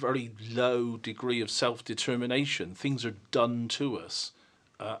very low degree of self-determination. Things are done to us.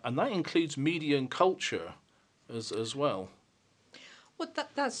 And that includes media and culture as well. Well,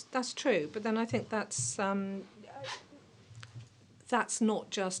 that's true, but then I think that's not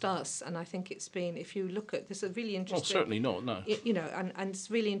just us, and I think it's been, if you look at, there's a really interesting... Well, certainly not, no. You know, and it's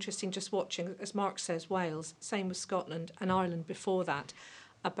really interesting just watching, as Mark says, Wales, same with Scotland and Ireland before that,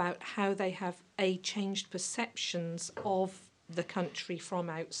 about how they have changed perceptions of the country from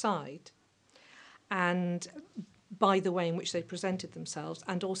outside, and by the way in which they presented themselves,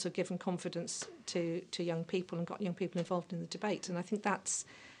 and also given confidence to young people and got young people involved in the debate. And I think that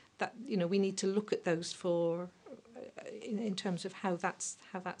we need to look at those for in terms of how that's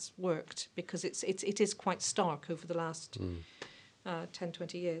worked, because it is quite stark over the last 10,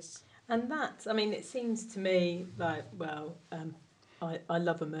 20 years. And that, I mean, it seems to me like, well, I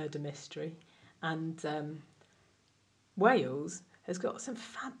love a murder mystery, and Wales has got some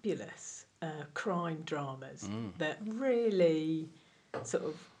fabulous crime dramas that really sort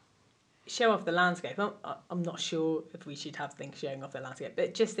of show off the landscape. I'm not sure if we should have things showing off the landscape,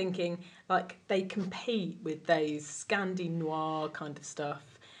 but just thinking like they compete with those Scandi noir kind of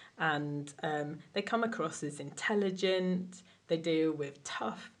stuff, and they come across as intelligent. They deal with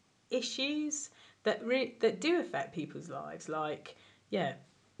tough issues that do affect people's lives, like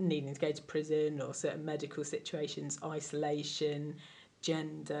needing to go to prison or certain medical situations, isolation,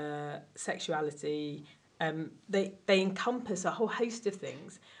 gender, sexuality. They encompass a whole host of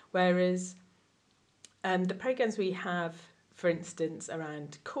things. Whereas the programmes we have, for instance,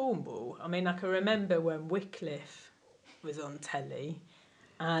 around Cornwall, I mean, I can remember when Wycliffe was on telly,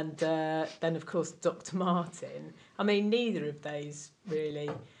 and then, of course, Dr. Martin. I mean, neither of those really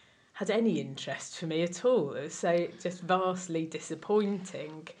had any interest for me at all. It was so just vastly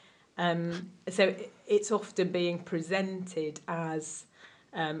disappointing. So it's often being presented as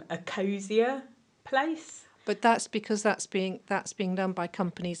a cosier place. But that's because that's being done by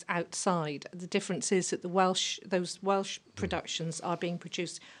companies outside. The difference is that those Welsh productions are being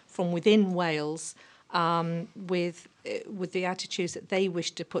produced from within Wales, with the attitudes that they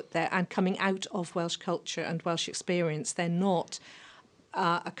wish to put there, and coming out of Welsh culture and Welsh experience. They're not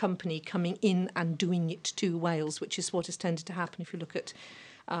a company coming in and doing it to Wales, which is what has tended to happen if you look at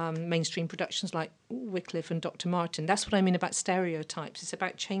mainstream productions like Wycliffe and Dr. Martin. That's what I mean about stereotypes. It's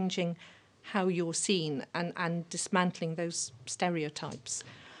about changing how you're seen and dismantling those stereotypes.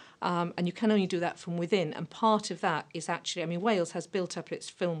 And you can only do that from within. And part of that is actually, I mean, Wales has built up its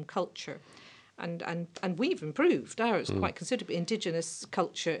film culture. And we've improved ours quite considerably. Indigenous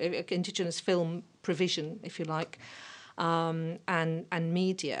culture, Indigenous film provision, if you like, and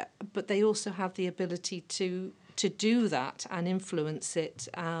media. But they also have the ability to do that and influence it,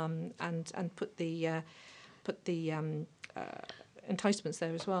 and put the enticements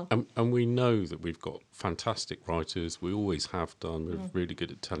there as well. And we know that we've got fantastic writers. We always have done. We're really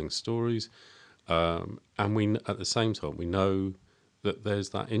good at telling stories. And at the same time, we know that there's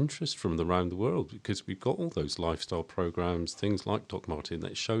that interest from around the world, because we've got all those lifestyle programs, things like Doc Martin,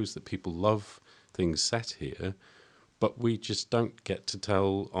 that shows that people love things set here, but we just don't get to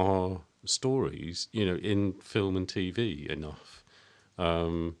tell our stories, in film and TV enough.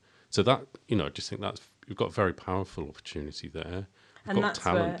 So that, I just think that's you've got a very powerful opportunity there. We've And got that's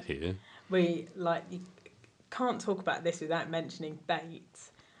talent where here. you can't talk about this without mentioning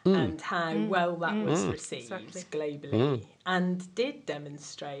Bates and how well that was received globally, and did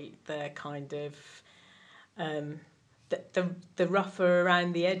demonstrate the kind of the rougher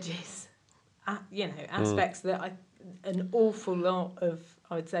around the edges, aspects that an awful lot of,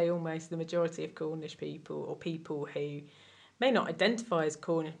 I would say almost the majority of Cornish people, or people who may not identify as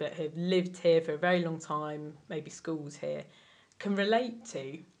Cornish but have lived here for a very long time, maybe schools here, can relate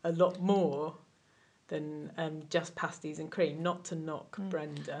to a lot more than just pasties and cream. Not to knock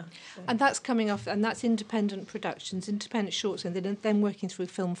Brenda. And that's coming off, and that's independent productions, independent shorts, and then working through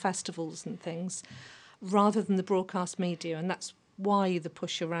film festivals and things, rather than the broadcast media. And that's why the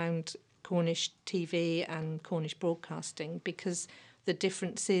push around Cornish TV and Cornish broadcasting, because the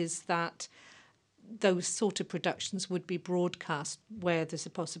difference is that those sort of productions would be broadcast where there's a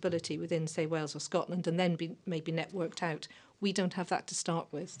possibility within, say, Wales or Scotland, and then be maybe networked out. We don't have that to start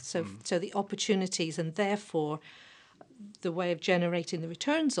with. So the opportunities, and therefore the way of generating the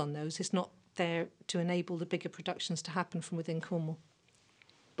returns on those, is not there to enable the bigger productions to happen from within Cornwall.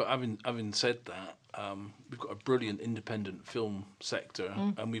 But having said that, we've got a brilliant independent film sector,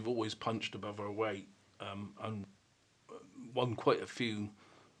 and we've always punched above our weight, and won quite a few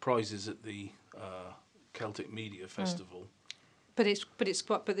prizes at the Celtic Media Festival. But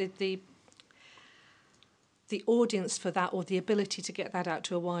the audience for that, or the ability to get that out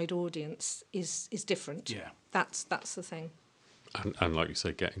to a wide audience, is different. Yeah, that's the thing. And like you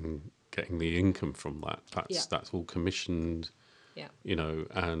say, getting the income from that's all commissioned. Yeah.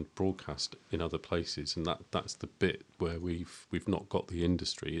 And broadcast in other places, and that's the bit where we've not got the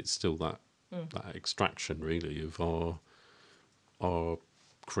industry. It's still that extraction really of our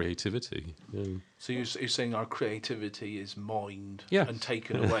creativity. Yeah. So you're saying our creativity is mined Yes. and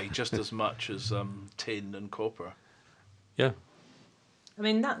taken away just as much as tin and copper. Yeah. I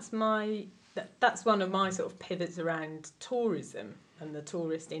mean, that's one of my sort of pivots around tourism and the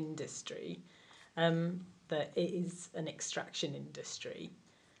tourist industry. That it is an extraction industry.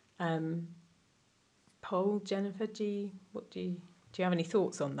 Paul, Jennifer, do you have any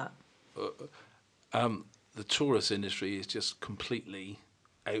thoughts on that? The tourist industry is just completely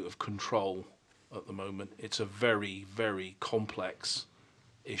out of control at the moment. It's a very, very complex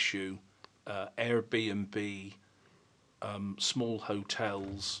issue. Airbnb, small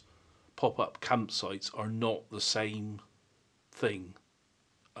hotels, pop-up campsites are not the same thing.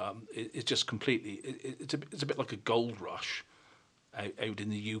 It's just completely. It's a bit like a gold rush out in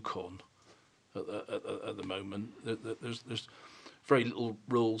the Yukon at the moment. There's very little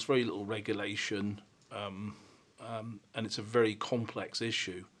rules, very little regulation, and it's a very complex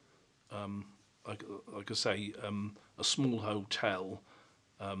issue. Like I say, a small hotel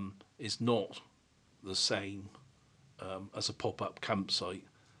is not the same as a pop-up campsite.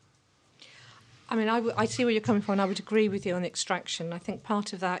 I mean, I see where you're coming from, and I would agree with you on extraction. I think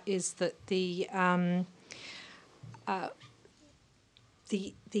part of that is that the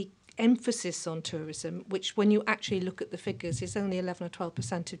emphasis on tourism, which when you actually look at the figures is only 11 or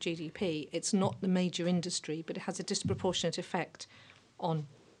 12% of GDP. It's not the major industry, but it has a disproportionate effect on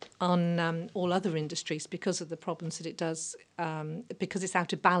all other industries because of the problems that it does, because it's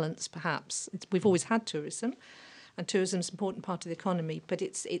out of balance, perhaps. We've always had tourism, and tourism is an important part of the economy, but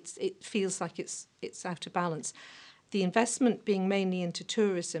it feels like it's out of balance. The investment being mainly into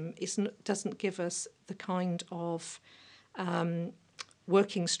tourism doesn't give us the kind of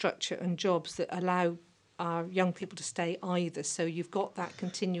working structure and jobs that allow our young people to stay either. So you've got that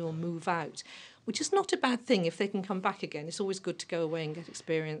continual move out, which is not a bad thing if they can come back again. It's always good to go away and get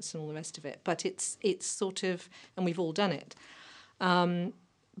experience and all the rest of it. But it's sort of, and we've all done it.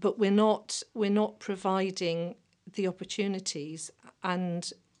 But we're not providing the opportunities,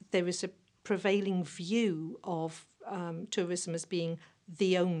 and there is a prevailing view of tourism as being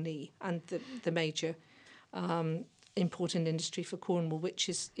the only and the major important industry for Cornwall, which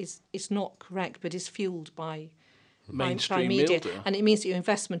is not correct, but is fueled by mainstream media. media. And it means that your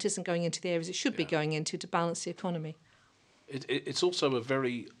investment isn't going into the areas it should be going into to balance the economy. It's also a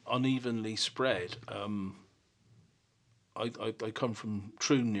very unevenly spread. I come from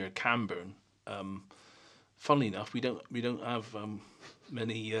Troon near Camborne. Funnily enough, we don't have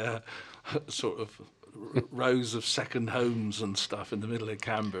many sort of rows of second homes and stuff in the middle of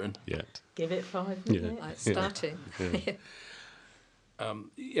Camborne Yet. Give it 5 Yeah. minutes. It's starting.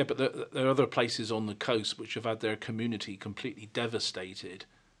 Yeah. But there are other places on the coast which have had their community completely devastated.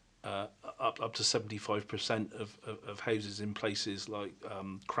 Up to 75% of houses in places like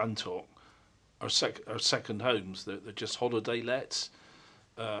Crantock are second homes. They're just holiday lets.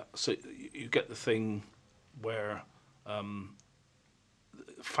 so you get the thing where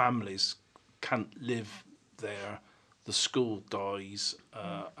families can't live there, the school dies,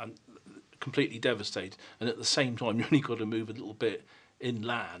 and completely devastated. And at the same time, you only got to move a little bit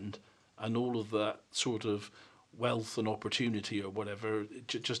inland, and all of that sort of wealth and opportunity or whatever,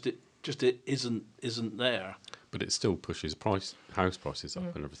 it isn't there. But it still pushes house prices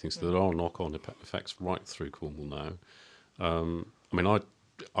up and everything. So there are knock-on effects right through Cornwall now. I mean,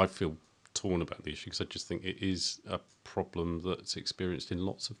 I feel torn about the issue because I just think it is a problem that's experienced in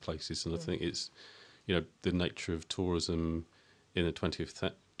lots of places, and I think it's, the nature of tourism in the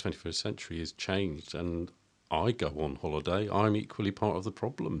 21st century has changed. And I go on holiday, I'm equally part of the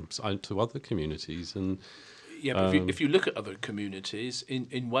problem to other communities. And yeah, but if you look at other communities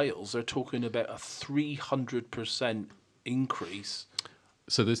in Wales, they're talking about a 300% increase.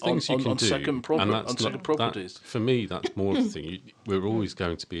 So there's things you can do, second properties. For me, that's more of the thing. We're always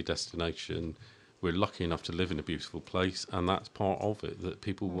going to be a destination. We're lucky enough to live in a beautiful place, and that's part of it, that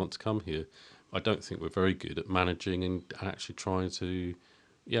people want to come here. I don't think we're very good at managing and actually trying to,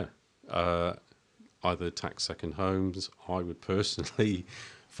 either tax second homes. I would personally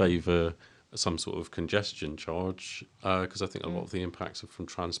favour some sort of congestion charge because I think a lot of the impacts are from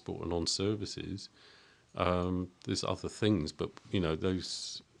transport and on services. There's other things, but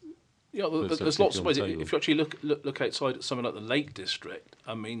those. Yeah, there's lots of ways. If you actually look outside at something like the Lake District,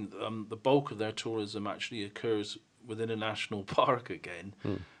 I mean, the bulk of their tourism actually occurs within a national park again,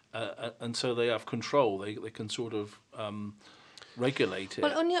 and so they have control. They can sort of regulate it.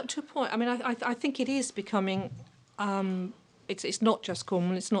 Well, only up to a point. I mean, I think it is becoming. It's not just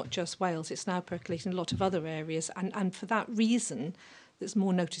Cornwall, it's not just Wales, it's now percolating in a lot of other areas, and for that reason, there's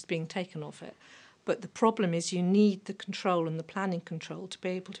more notice being taken of it. But the problem is you need the control and the planning control to be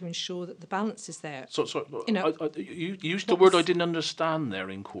able to ensure that the balance is there. So you used the word I didn't understand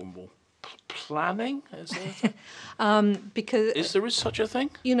there in Cornwall. Planning? Because there is such a thing?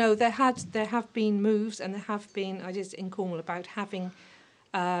 There have been moves, and there have been ideas in Cornwall about having,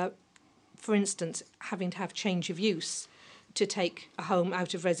 for instance, having to have change of use to take a home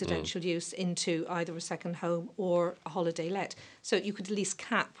out of residential use into either a second home or a holiday let. So you could at least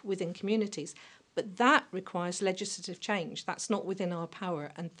cap within communities. But that requires legislative change. That's not within our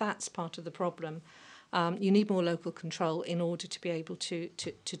power, and that's part of the problem. You need more local control in order to be able to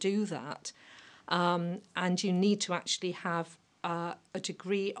do that. And you need to actually have a greater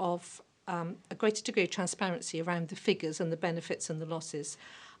degree of transparency around the figures and the benefits and the losses,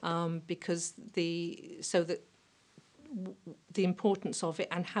 because so that the importance of it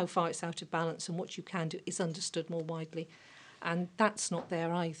and how far it's out of balance and what you can do is understood more widely. And that's not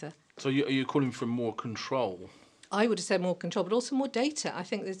there either. So are you calling for more control? I would have said more control, but also more data. I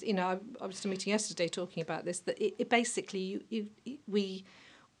think there's, I was at a meeting yesterday talking about this, that it basically, we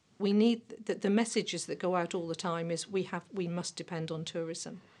need, the messages that go out all the time is we must depend on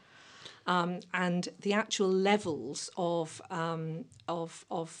tourism. And the actual levels of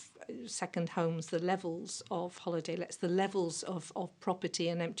second homes, the levels of holiday lets, the levels of property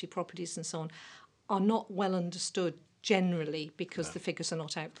and empty properties and so on are not well understood generally because the figures are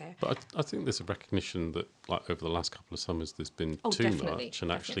not out there. But I think there's a recognition that, like, over the last couple of summers, there's been too much,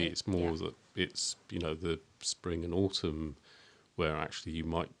 and actually it's more that it's the spring and autumn where actually you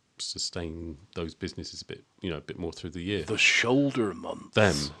might sustain those businesses a bit more through the year. The shoulder months.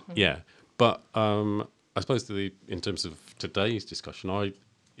 Them, yeah. But I suppose in terms of today's discussion,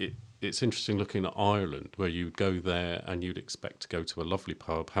 it's interesting looking at Ireland, where you'd go there and you'd expect to go to a lovely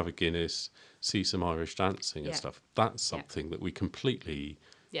pub, have a Guinness, see some Irish dancing and stuff. That's something that we completely,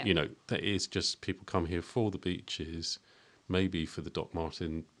 that is just people come here for the beaches, maybe for the Doc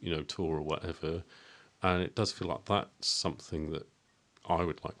Martin, tour or whatever. And it does feel like that's something that I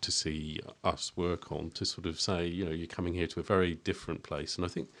would like to see us work on, to sort of say, you're coming here to a very different place. And I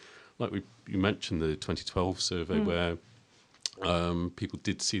think, like you mentioned the 2012 survey where people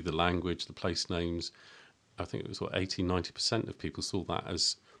did see the language, the place names. I think it was 80-90% of people saw that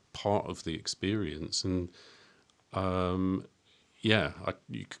as part of the experience. And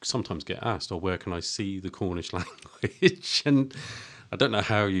you sometimes get asked, where can I see the Cornish language? And I don't know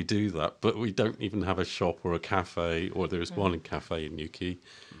how you do that, but we don't even have a shop or a cafe, or there is one cafe in Newquay.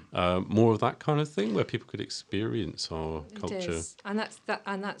 More of that kind of thing where people could experience our culture. It is. And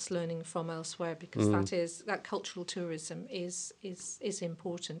that's learning from elsewhere, because that cultural tourism is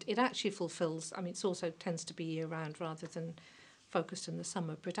important. It actually fulfills. I mean, it also tends to be year round rather than focused in the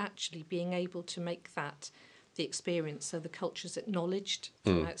summer. But actually, being able to make that the experience, so the culture's acknowledged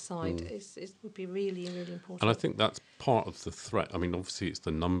from outside, would be really, really important. And I think that's part of the threat. I mean, obviously, it's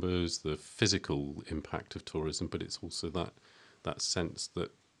the numbers, the physical impact of tourism, but it's also that that sense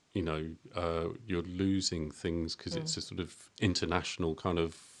that, you're losing things because it's a sort of international kind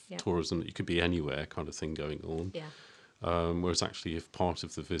of tourism that you could be anywhere kind of thing going on. Yeah. Whereas actually if part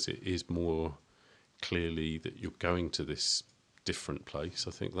of the visit is more clearly that you're going to this different place,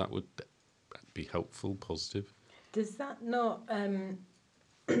 I think that would be helpful, positive. Does that not...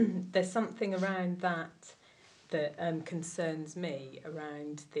 there's something around that concerns me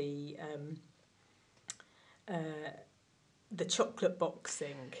around the chocolate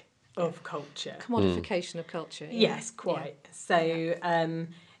boxing of culture. Commodification of culture. Yes, quite. Yeah. So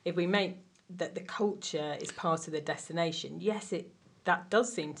if we make that the culture is part of the destination, yes, that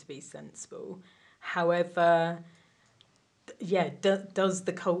does seem to be sensible. However, does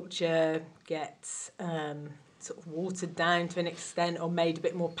the culture get sort of watered down to an extent or made a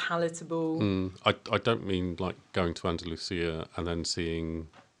bit more palatable? I don't mean like going to Andalusia and then seeing,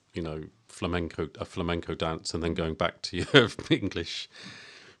 a flamenco dance and then going back to your English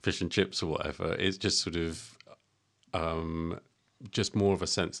fish and chips or whatever. It's just sort of just more of a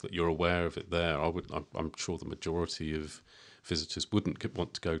sense that you're aware of it there. I'm sure the majority of visitors wouldn't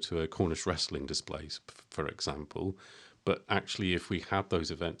want to go to a Cornish wrestling display, for example. But actually, if we had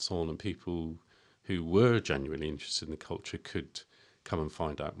those events on and people who were genuinely interested in the culture could come and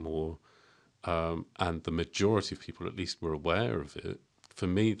find out more, and the majority of people at least were aware of it, for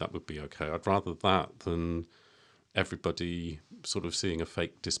me that would be okay. I'd rather that than everybody sort of seeing a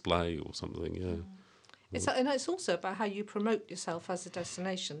fake display or something. It's also about how you promote yourself as a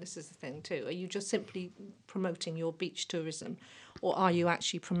destination. This is the thing too. Are you just simply promoting your beach tourism, or are you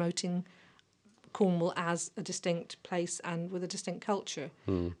actually promoting Cornwall as a distinct place and with a distinct culture?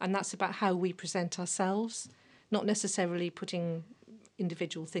 And that's about how we present ourselves, not necessarily putting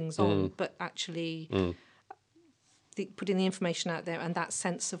individual things on, but actually putting the information out there and that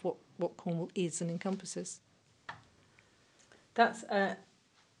sense of what Cornwall is and encompasses. That's, I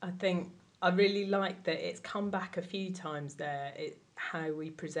think, I really like that it's come back a few times there, how we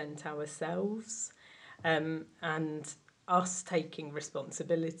present ourselves, and us taking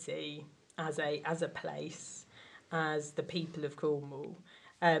responsibility as a place, as the people of Cornwall,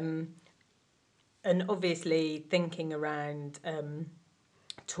 and obviously thinking around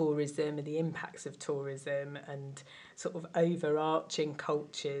tourism and the impacts of tourism and sort of overarching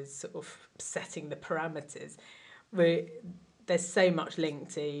cultures, sort of setting the parameters. There's so much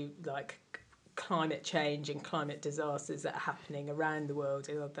linked to like climate change and climate disasters that are happening around the world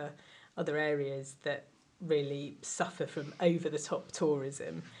in other areas that really suffer from over-the-top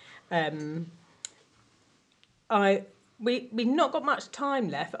tourism. We've not got much time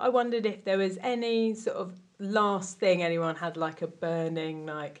left. I wondered if there was any sort of last thing anyone had, like a burning,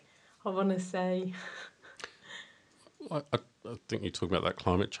 like, I want to say. I think you're talking about that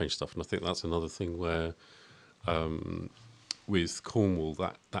climate change stuff, and I think that's another thing where with Cornwall,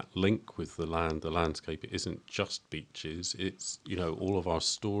 that link with the landscape, it isn't just beaches. It's, all of our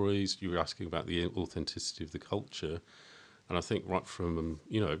stories. You were asking about the authenticity of the culture. And I think right from,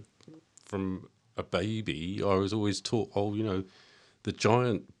 from a baby, I was always taught, the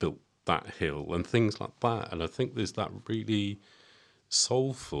giant built that hill and things like that. And I think there's that really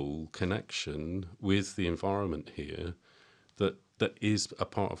soulful connection with the environment here that is a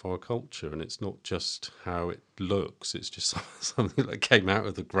part of our culture, and it's not just how it looks, it's just something that came out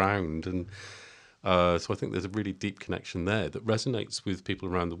of the ground. And so I think there's a really deep connection there that resonates with people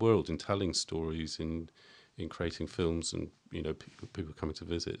around the world in telling stories, in creating films, and people coming to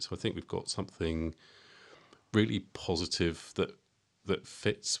visit. So I think we've got something really positive that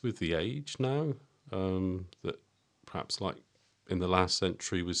fits with the age now, that perhaps like in the last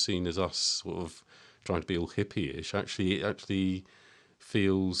century was seen as us sort of trying to be all hippie-ish. It actually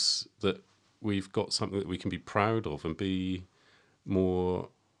feels that we've got something that we can be proud of and be more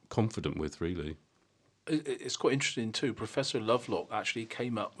confident with, really. It's quite interesting too. Professor Lovelock actually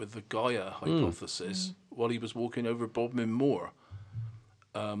came up with the Gaia hypothesis while he was walking over Bodmin Moor,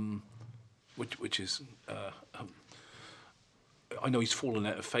 which is... I know he's fallen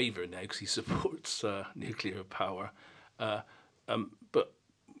out of favour now because he supports nuclear power, but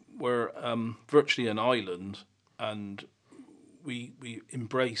we're virtually an island, and we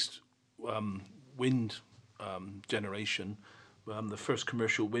embraced wind generation. The first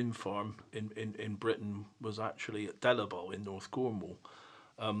commercial wind farm in Britain was actually at Delabole in North Cornwall.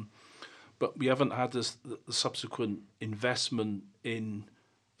 But we haven't had the subsequent investment in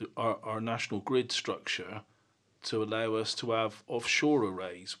our national grid structure to allow us to have offshore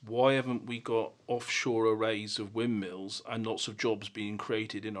arrays. Why haven't we got offshore arrays of windmills and lots of jobs being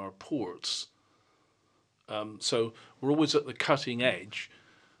created in our ports? So we're always at the cutting edge,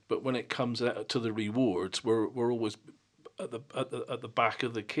 but when it comes out to the rewards, we're always at the back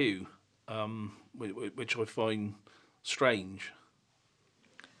of the queue, which I find strange.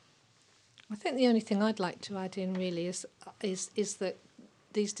 I think the only thing I'd like to add in really is that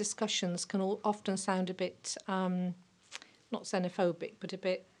these discussions can often sound a bit not xenophobic, but a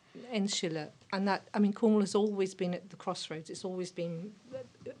bit insular. And that, I mean, Cornwall has always been at the crossroads. It's always been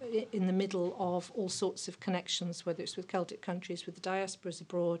in the middle of all sorts of connections, whether it's with Celtic countries, with the diasporas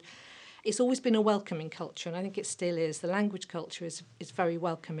abroad. It's always been a welcoming culture, and I think it still is. The language culture is very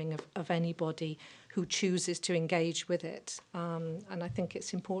welcoming of anybody who chooses to engage with it. And I think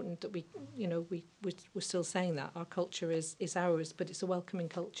it's important that we're still saying that. Our culture is ours, but it's a welcoming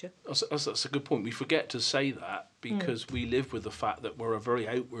culture. That's a good point. We forget to say that because we live with the fact that we're a very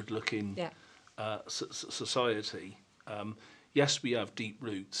outward-looking society. Yes, we have deep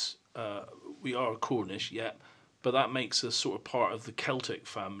roots. We are Cornish, but that makes us sort of part of the Celtic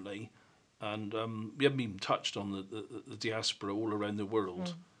family. And we haven't even touched on the diaspora all around the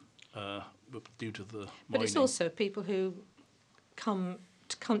world due to the mining. But it's also people who can't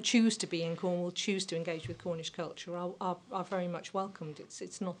choose to be in Cornwall, choose to engage with Cornish culture are very much welcomed.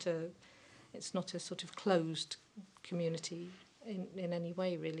 It's not a sort of closed community in any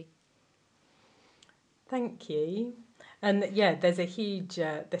way, really. Thank you. And yeah, there's a huge,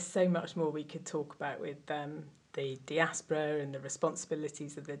 there's so much more we could talk about with the diaspora and the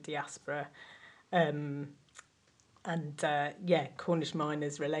responsibilities of the diaspora. Cornish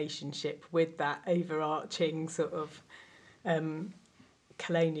miners' relationship with that overarching sort of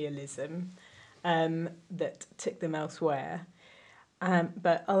colonialism that took them elsewhere.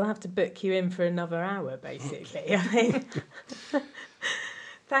 But I'll have to book you in for another hour, basically. I mean,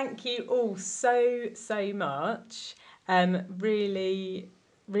 thank you all so much. Really,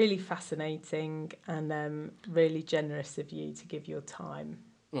 really fascinating and really generous of you to give your time.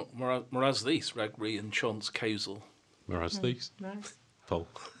 Well, Maraz these, Ragri and Chance Causel. Maraz these. Nice. Paul.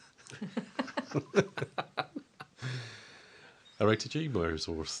 Areta G.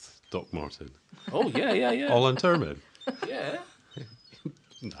 Moresworth, Doc Martin. Oh, yeah. All Termin. Yeah.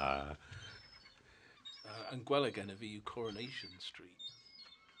 Nah. And Gwelligan of EU Coronation Street.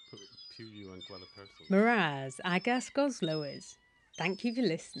 Pew and Gwella Person. Miraz Agas Goslowers. Thank you for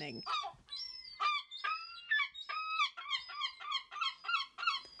listening.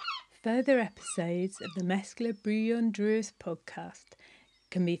 Further episodes of the MESKLA Brewyon Drudh podcast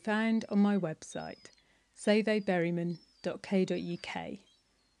can be found on my website, soveberryman.co.uk.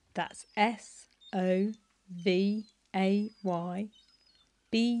 That's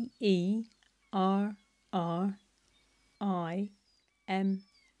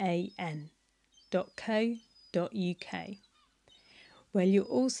where you'll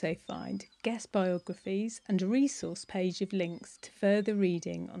also find guest biographies and a resource page of links to further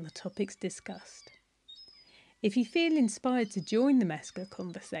reading on the topics discussed. If you feel inspired to join the MESKLA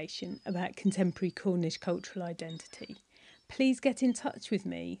conversation about contemporary Cornish cultural identity, please get in touch with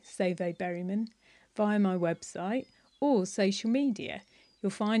me, Sove Berryman, via my website or social media.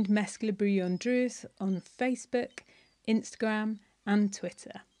 You'll find MESKLA Brewyon Drudh on Facebook, Instagram and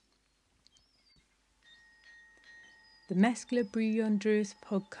Twitter. The MESKLA Brewyon Drudh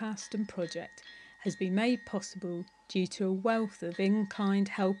podcast and project has been made possible due to a wealth of in-kind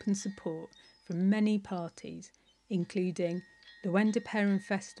help and support from many parties, including the Wenda Perrin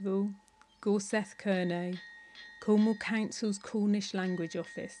Festival, Gorseth Cernay, Cornwall Council's Cornish Language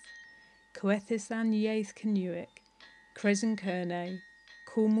Office, Coethisan Iaith Canuic, Crescent Cernay,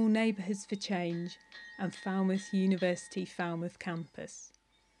 Cornwall Neighbourhoods for Change and Falmouth University Falmouth Campus.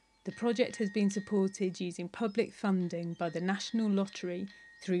 The project has been supported using public funding by the National Lottery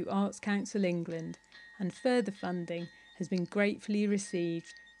through Arts Council England, and further funding has been gratefully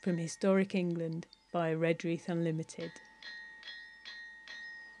received from Historic England via Redruth Unlimited.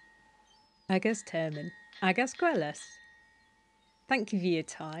 Agas Termin, Agas Gwellas. Thank you for your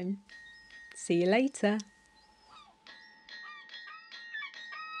time. See you later.